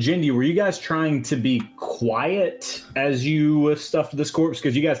and Jindy, were you guys trying to be quiet as you stuffed this corpse?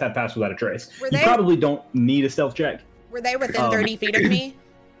 Because you guys have passed without a trace. Were You they? probably don't need a stealth check. Were they within 30 feet of me?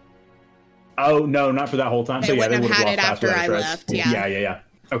 Oh no, not for that whole time. They So yeah, they wouldn't would have have had lost it pass after without a I trace. left, yeah.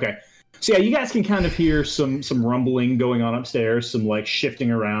 Okay. So yeah, you guys can kind of hear some rumbling going on upstairs, some like shifting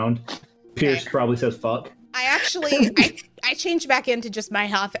around. Pierce Okay. probably says "fuck." I actually, I changed back into just my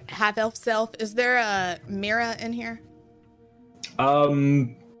half elf self. Is there a mirror in here?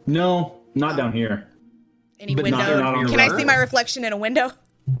 No, not down here. Any But window? not on the Can I mirror. see my reflection in a window?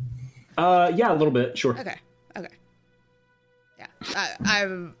 Yeah, a little bit, sure. Okay. Yeah,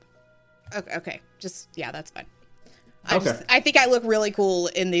 I'm. Okay. Just yeah, that's fine. I think I look really cool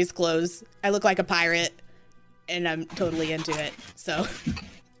in these clothes. I look like a pirate, and I'm totally into it. So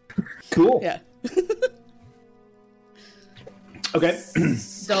Cool. yeah. Okay.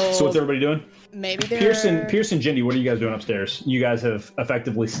 So So what's everybody doing? Maybe they're... Pierce and Jindy, what are you guys doing upstairs? You guys have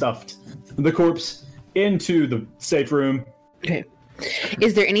effectively stuffed the corpse into the safe room. Okay.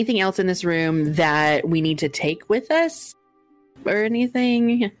 Is there anything else in this room that we need to take with us? Or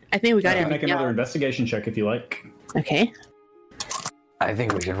anything? I think we got to make another investigation check if you like. Okay. I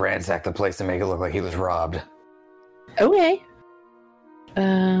think we should ransack the place to make it look like he was robbed. Okay.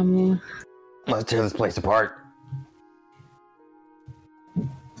 Let's tear this place apart.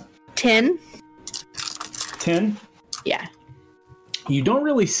 10? 10? Yeah. You don't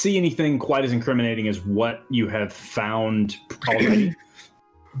really see anything quite as incriminating as what you have found already.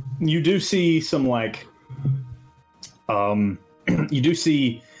 You do see some, like... you do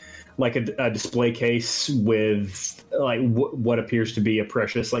see, like, a display case with, like, what appears to be a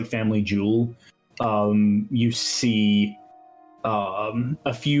precious, like, family jewel. You see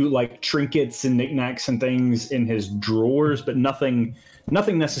a few, like, trinkets and knickknacks and things in his drawers, but nothing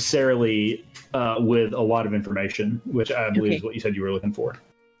necessarily with a lot of information, which I believe is what you said you were looking for.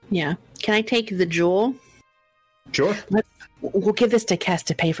 Yeah. Can I take the jewel? Sure. We'll give this to Cass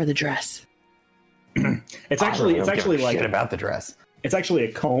to pay for the dress. It's actually like shit about the dress. It's actually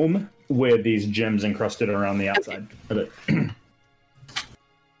a comb with these gems encrusted around the outside of it.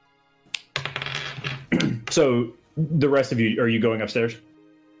 So the rest of you, are you going upstairs?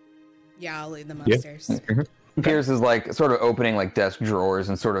 Yeah, I'll lead them upstairs. Okay. Pierce is like sort of opening like desk drawers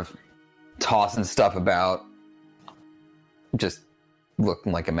and sort of tossing stuff about, just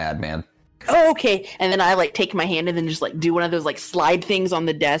looking like a madman. Oh, okay. And then I like take my hand and then just like do one of those like slide things on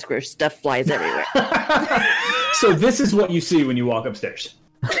the desk where stuff flies everywhere. So this is what you see when you walk upstairs.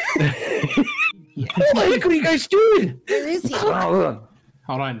 Oh, look what you guys doing! Where is he? Oh, look.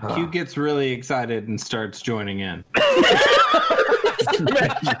 Hold on. Q gets really excited and starts joining in.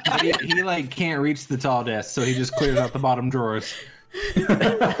 he like can't reach the tall desk, so he just clears out the bottom drawers.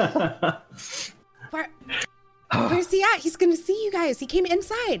 Where's he at? He's gonna see you guys. He came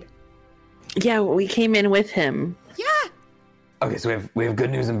inside. Yeah, we came in with him. Yeah. Okay, so we have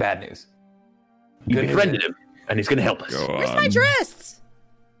good news and bad news. You befriended him, and he's going to help us. Where's my dress?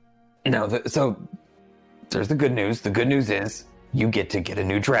 No, so there's the good news. The good news is you get a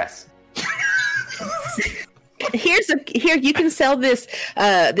new dress. Here you can sell this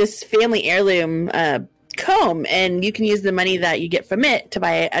this family heirloom comb, and you can use the money that you get from it to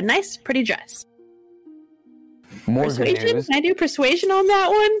buy a nice, pretty dress. More good Persuasion? news. Can I do persuasion on that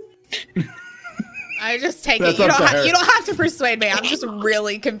one? I just take That's it. You up to her. don't have to persuade me. I'm just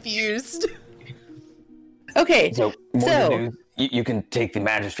really confused. Okay, So more good news. You can take the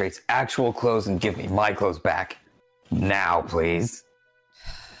magistrate's actual clothes and give me my clothes back. Now, please.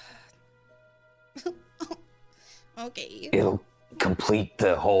 Okay. It'll complete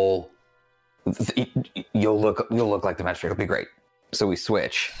the whole. You'll look like the magistrate. It'll be great. So we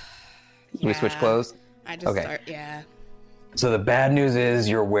switch. We switch clothes. I just start. Yeah. So the bad news is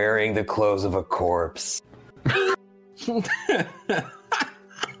you're wearing the clothes of a corpse.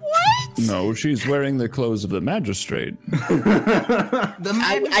 No, she's wearing the clothes of the magistrate. The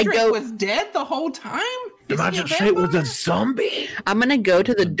magistrate was dead the whole time? The magistrate was a zombie. I'm gonna go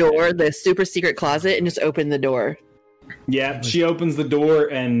to the door, the super secret closet, and just open the door. Yeah, she opens the door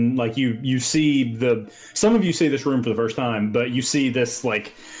and like you see some of you see this room for the first time, but you see this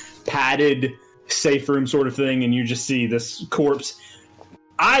like padded safe room sort of thing, and you just see this corpse,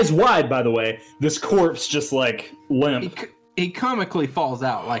 eyes wide, by the way, this corpse just like limp. He comically falls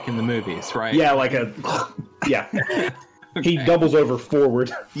out like in the movies, right? Yeah, like yeah. He doubles over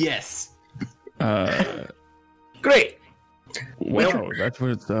forward. Yes. Great. Wow, that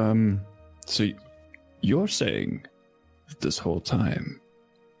was so you're saying this whole time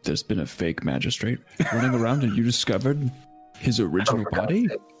there's been a fake magistrate running around and you discovered his original body?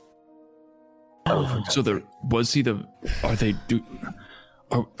 So are they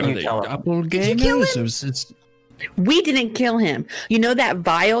doppelgangers? We didn't kill him. You know that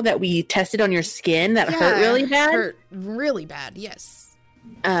vial that we tested on your skin that hurt really bad? Hurt really bad, yes.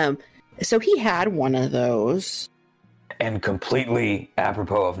 So he had one of those. And completely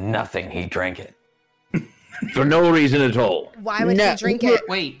apropos of nothing, he drank it. For no reason at all. Why would he drink it?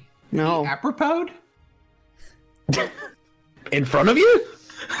 Wait. No. Apropos? In front of you?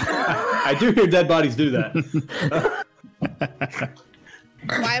 I do hear dead bodies do that.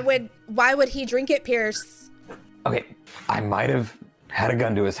 Why would he drink it, Pierce? Okay, I might have had a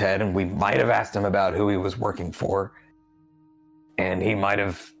gun to his head, and we might have asked him about who he was working for, and he might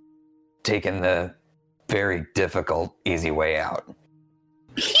have taken the very difficult, easy way out.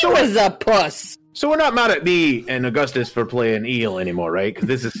 He was a puss. So we're not mad at me and Augustus for playing eel anymore, right? Because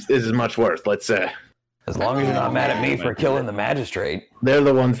this is much worse. Let's This As long as you're not mad at me for killing the magistrate. They're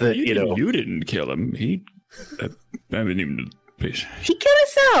the ones that, you know. You didn't kill him. He. I haven't even. He killed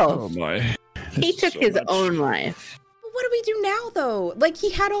himself. Oh my! He took his own life. But what do we do now, though? Like,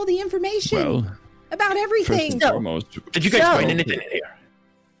 he had all the information about First everything. and foremost, Did you guys find anything in here?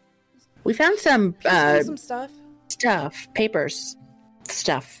 We found some Some stuff. papers,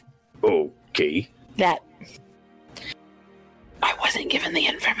 stuff Okay. that I wasn't given the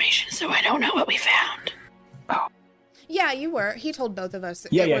information, so I don't know what we found. Yeah, you were. He told both of us.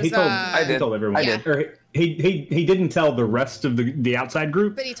 Yeah, It yeah. was, He told. I did. He told everyone. I did. Or he didn't tell the rest of the outside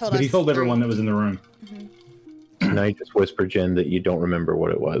group. But he told He us told everyone three. that was in the room. Now you just whisper, Jen, that you don't remember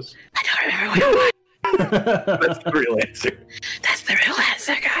what it was. I don't remember what it was. That's the real answer. That's the real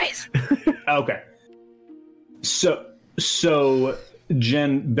answer, guys. Okay. So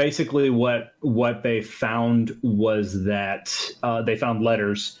Jen, basically what they found was that they found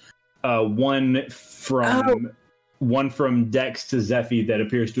letters. One from Dex to Zephy that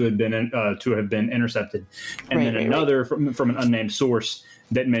appears to have been intercepted, and then another from an unnamed source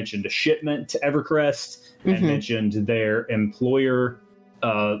that mentioned a shipment to Evercrest and mentioned their employer,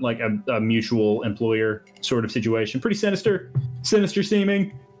 like a mutual employer sort of situation. Pretty sinister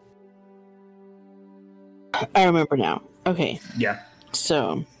seeming. I remember now. Okay. Yeah.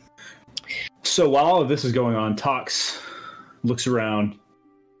 So while all of this is going on, Tox looks around.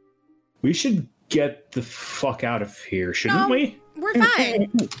 We should get the fuck out of here, shouldn't we? We're fine.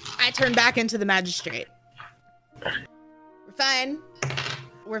 I turn back into the magistrate. We're fine.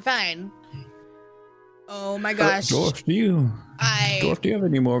 We're fine. Oh my gosh. Dwarf, do you have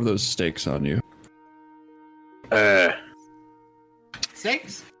any more of those stakes on you?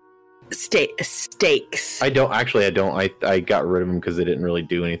 Six? Steaks. I don't. I got rid of them because they didn't really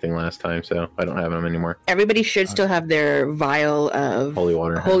do anything last time, so I don't have them anymore. Everybody should still have their vial of Holy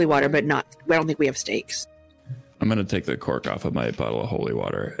water. but not. I don't think we have steaks. I'm gonna take the cork off of my bottle of holy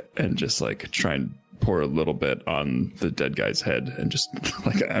water and just like try and pour a little bit on the dead guy's head, and just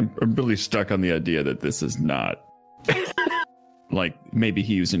like I'm really stuck on the idea that this is not like maybe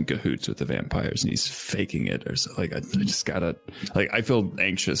he was in cahoots with the vampires and he's faking it or so. Like I just gotta like I feel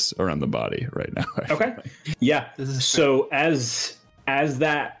anxious around the body right now. Okay. Yeah. This is So as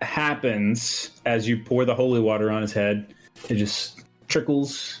that happens, as you pour the holy water on his head, it just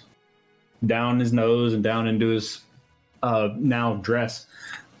trickles down his nose and down into his now dress.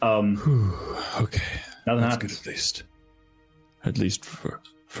 Okay, Nothing that's happens. good at least for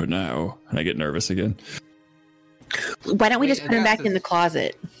now. And I get nervous again. Why don't we Wait, just put him back in the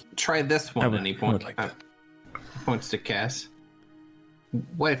closet? Try this one, and he points to Cass.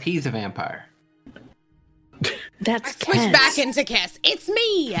 What if he's a vampire? That's Switch Kent. back into Kess. It's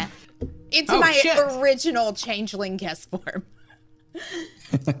me. Into Oh, my shit. original changeling Kess form.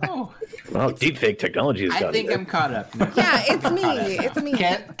 Oh, Well, deepfake technology has I got think it. I'm caught up now. Yeah, it's me. It's me.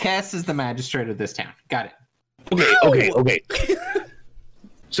 Cass is the magistrate of this town. Got it. Okay.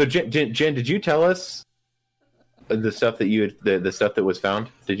 So Jen, did you tell us the stuff that you had, the stuff that was found?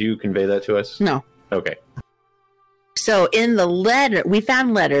 Did you convey that to us? No. Okay. So in the letter, we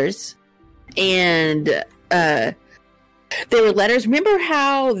found letters, and there were letters. Remember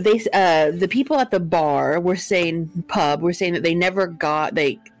how they, the people at the bar were saying that they never got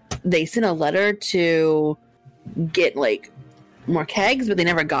they sent a letter to get like more kegs, but they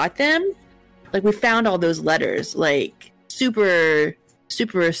never got them. Like we found all those letters, like super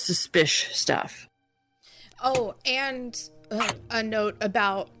suspicious stuff. Oh, and a note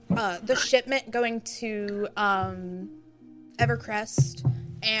about the shipment going to Evercrest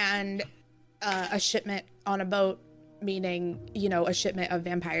and a shipment on a boat, meaning, a shipment of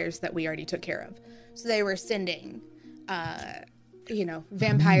vampires that we already took care of. So they were sending,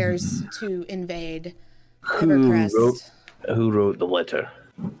 vampires to invade Evercrest. Who wrote the letter?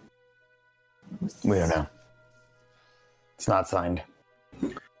 We don't know. It's not signed.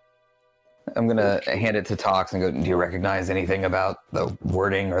 I'm gonna hand it to Tox and go, do you recognize anything about the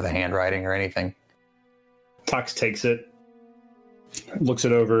wording or the handwriting or anything? Tox takes it, looks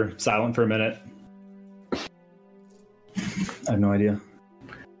it over, silent for a minute. I have no idea.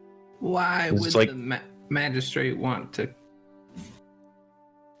 Why It's would like- the magistrate want to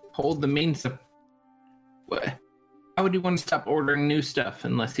hold the means of... What? Why would he want to stop ordering new stuff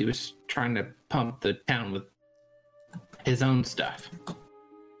unless he was trying to pump the town with his own stuff?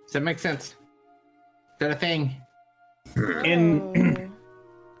 Does that make sense? Is that a thing?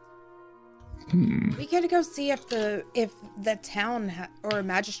 We could go see if the town or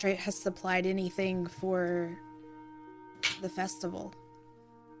magistrate has supplied anything for the festival.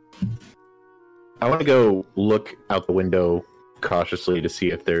 I want to go look out the window cautiously to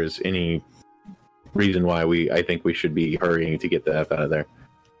see if there's any reason why I think we should be hurrying to get the F out of there.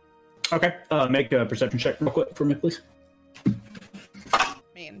 Okay, make a perception check real quick for me, please.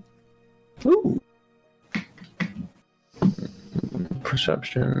 Man. Ooh.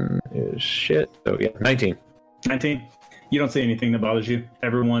 Perception is shit. So yeah, 19. 19. You don't see anything that bothers you.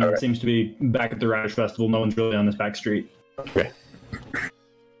 Everyone All right. seems to be back at the Radish Festival. No one's really on this back street. Okay.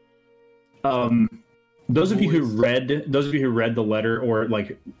 Those of you who read the letter, or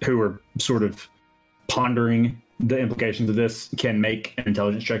like who are sort of pondering the implications of this, can make an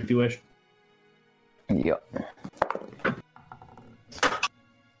intelligence check if you wish. Yep.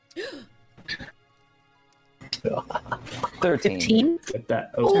 $13. 15? Get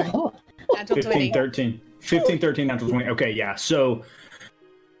that. Okay. Natural 15, 20. 13. 15, 13, natural 20. Okay, yeah. So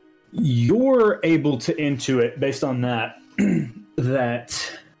you're able to intuit based on that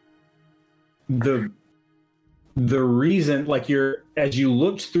that the reason, like, as you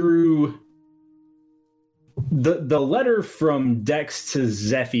looked through the letter from Dex to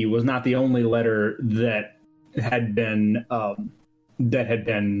Zephy was not the only letter that had been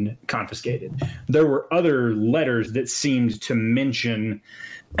confiscated. There were other letters that seemed to mention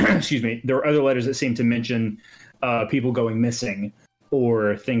excuse me, there were other letters that seemed to mention people going missing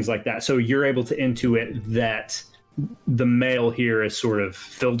or things like that. So you're able to intuit that the mail here is sort of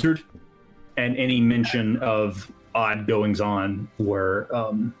filtered, and any mention of odd goings on were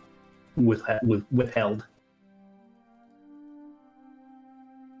withheld.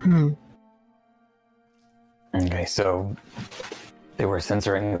 Okay, so they were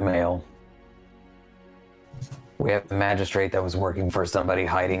censoring the mail. We have the magistrate that was working for somebody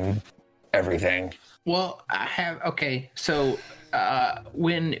hiding everything. Well, I have okay. So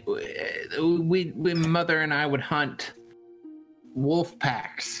when Mother and I would hunt wolf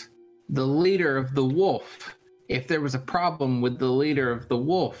packs, the leader of the wolf, if there was a problem with the leader of the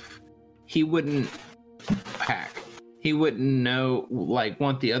wolf, he wouldn't pack. He wouldn't know, like,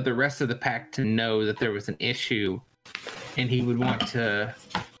 want the rest of the pack to know that there was an issue, and he would want to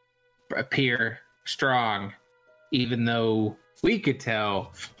appear strong, even though we could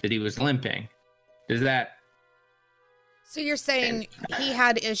tell that he was limping. Does that? So you're saying he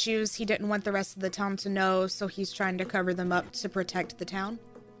had issues he didn't want the rest of the town to know, so he's trying to cover them up to protect the town?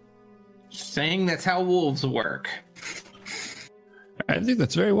 Saying that's how wolves work. I think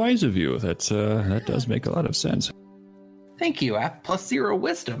that's very wise of you. That does make a lot of sense. Thank you. I have +0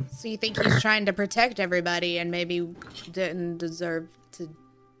 wisdom. So you think he's trying to protect everybody and maybe didn't deserve to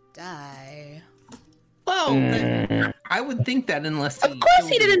die? Well, I would think that unless Of course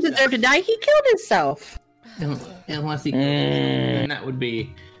he didn't deserve to die. He killed himself. Unless he, then that would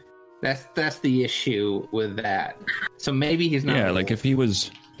be that's the issue with that. So maybe he's not. Yeah, like if he was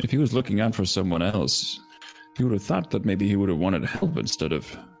looking out for someone else, he would have thought that maybe he would have wanted help instead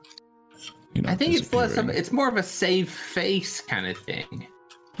of, I think it's less of disappearing. it's more of a save face kind of thing.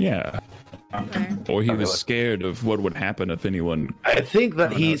 Yeah. Okay. Or he was scared of what would happen if anyone. I think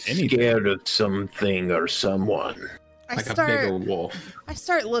that Found he's out anything. scared of something or someone. Like a big old wolf. I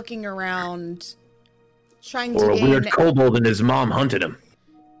start looking around, trying to Or a gain. weird kobold and his mom hunted him.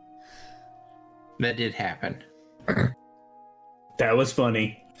 That did happen. That was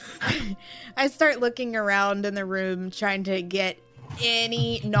funny. I start looking around in the room, trying to get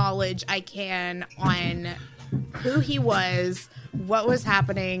any knowledge I can on who he was, what was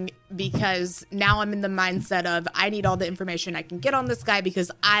happening, because now I'm in the mindset of I need all the information I can get on this guy because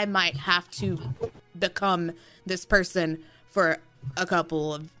I might have to become this person for a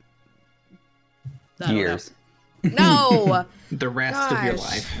couple of I don't Years. know. No, The rest of your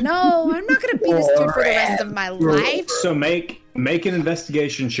gosh, life. no, I'm not gonna be this dude for the rest of my life. So make an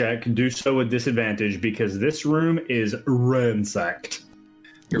investigation check. Do so with disadvantage because this room is ransacked.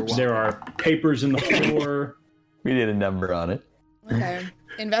 You're welcome. There are papers in the floor. We did a number on it. Okay,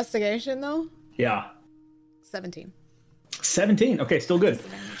 investigation though. Yeah. 17. 17. Okay, still good.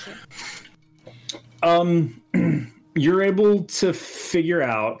 You're able to figure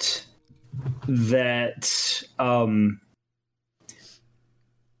out that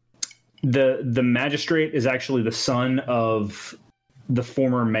the magistrate is actually the son of the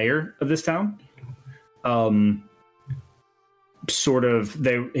former mayor of this town.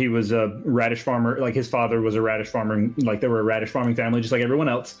 He was a radish farmer, like his father was a radish farmer, and like they were a radish farming family just like everyone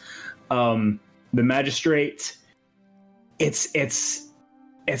else. The magistrate, it's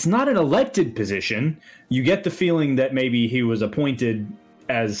not an elected position. You get the feeling that maybe he was appointed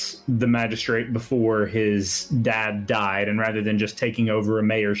as the magistrate before his dad died, and rather than just taking over a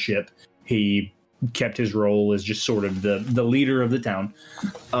mayorship, he kept his role as just sort of the leader of the town.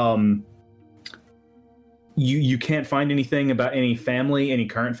 you can't find anything about any family, any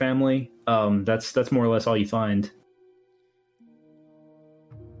current family. That's more or less all you find.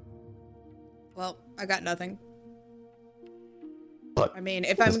 Well, I got nothing. Look, I mean,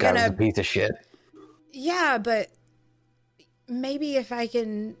 if this I'm guy was a gonna, piece of shit. yeah, but maybe if I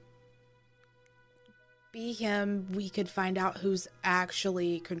can be him, we could find out who's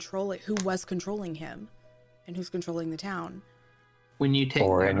actually who was controlling him, and who's controlling the town. When you take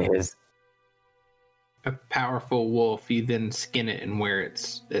Or in his. a powerful wolf, you then skin it and wear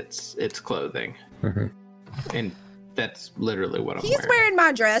its clothing, and that's literally what I'm He's wearing. wearing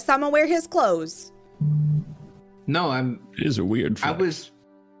my dress. I'm gonna wear his clothes. No, It is a weird I flex.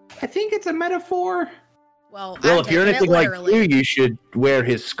 think it's a metaphor. Well, Well, I'm if you're taking anything it like literally. you should wear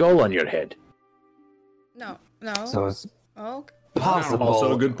his skull on your head. No. So it's Oh, possible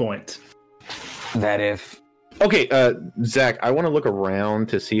Also a good point. that if Okay, Zach, I want to look around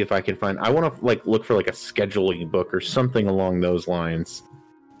to see if I can find. I want to look for a scheduling book or something along those lines.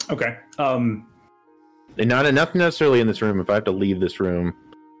 Okay. And not enough necessarily in this room. If I have to leave this room,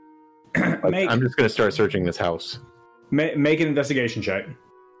 I'm just going to start searching this house. Make an investigation check.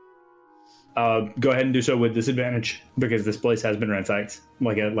 Go ahead and do so with disadvantage because this place has been ransacked,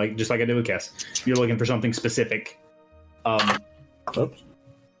 just like I did with Cass. You're looking for something specific. Oops.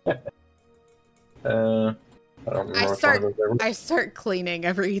 I don't remember I which one of those there was. I start cleaning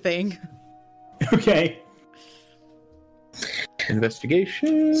everything. Okay.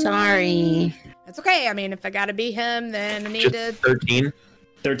 Investigation. Sorry. It's okay. I mean, if I gotta be him, then I need Just a 13.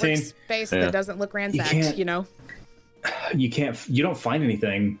 13. space Yeah. that doesn't look ransacked. can't- You know. You don't find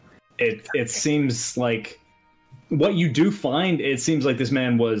anything. It seems like what you do find, it seems like this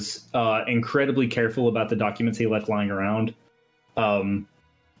man was incredibly careful about the documents he left lying around.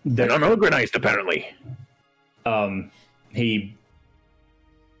 They're unorganized, apparently. He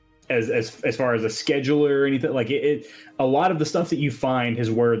as far as a scheduler or anything a lot of the stuff that you find, his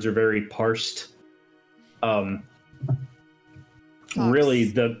words are very parsed. Really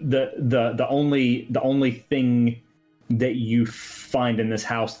the only thing that you find in this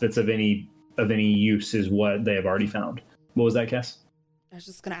house that's of any use is what they have already found. What was that, Cass? I was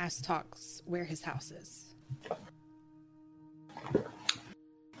just gonna ask Tox where his house is.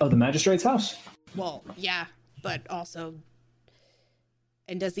 Oh, the magistrate's house. Well, yeah, but also,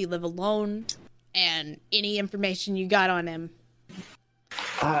 and does he live alone? And any information you got on him?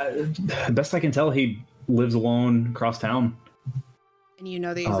 Best I can tell, he lives alone across town. And you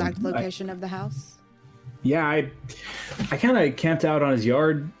know the exact location of the house? Yeah, I kind of camped out on his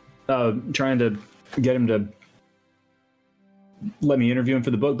yard, trying to get him to let me interview him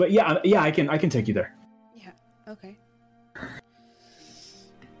for the book. But yeah, I can take you there. Yeah. Okay.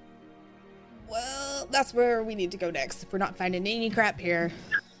 Well, that's where we need to go next if we're not finding any crap here.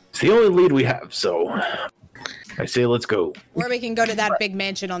 It's the only lead we have, so I say let's go. Or we can go to that big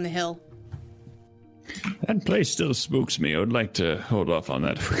mansion on the hill. That place still spooks me. I would like to hold off on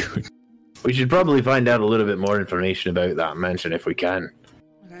that if we could. We should probably find out a little bit more information about that mansion if we can.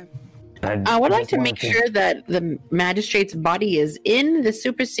 Okay. I would like to make sure that the magistrate's body is in the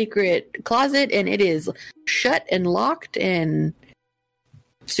super secret closet and it is shut and locked and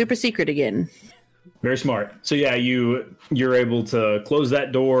super secret again. Very smart. So yeah, you're able to close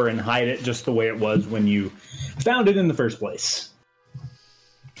that door and hide it just the way it was when you found it in the first place.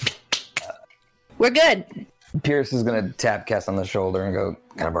 We're good. Pierce is gonna tap Cass on the shoulder and go,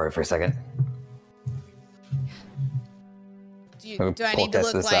 "Can I borrow it for a second?" Do I need to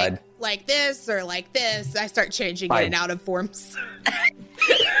look like this or like this? I start changing in and out of forms.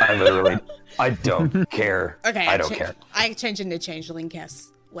 I don't care. Okay. I don't care. I change into changeling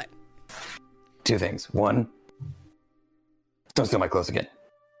kiss. What? Two things. One, don't steal my clothes again.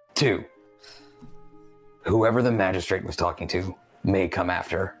 Two, whoever the magistrate was talking to may come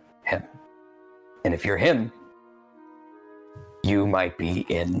after him. And if you're him, you might be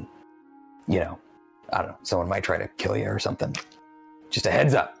in, I don't know, someone might try to kill you or something. Just a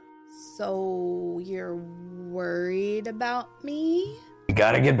heads up. So you're worried about me? You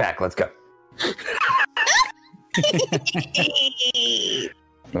gotta get back. Let's go.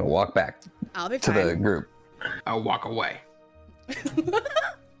 I'm gonna walk back I'll be to fine. the group. I'll walk away.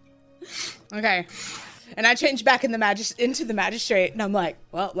 Okay. And I change back into the magistrate, and I'm like,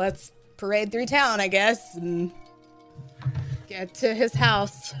 well, let's parade through town, I guess, and get to his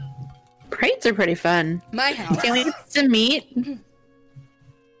house. Parades are pretty fun. My house. Can we get some meat?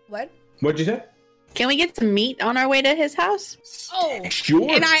 What? What'd you say? Can we get some meat on our way to his house? Oh, Sure.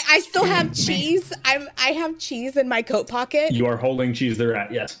 and I still have cheese. I have cheese in my coat pocket, You are holding cheese they're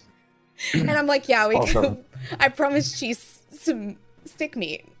at, yes. and I'm like, yeah, we Awesome. I promised cheese some stick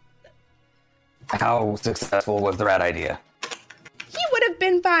meat. How successful was the rat idea? He would have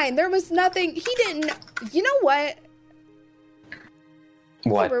been fine. There was nothing. He didn't. You know what?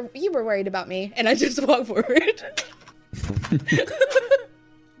 What? You were worried about me, and I just walked forward.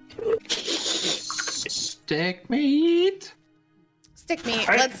 Stick meat. Stick meat.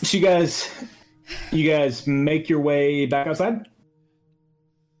 All right, Let's. so you guys make your way back outside.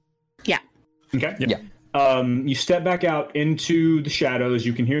 Yeah. Okay. Yeah. You step back out into the shadows.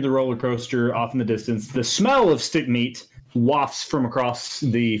 You can hear the roller coaster off in the distance. The smell of stick meat wafts from across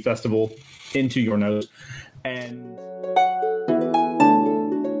the festival into your nose, and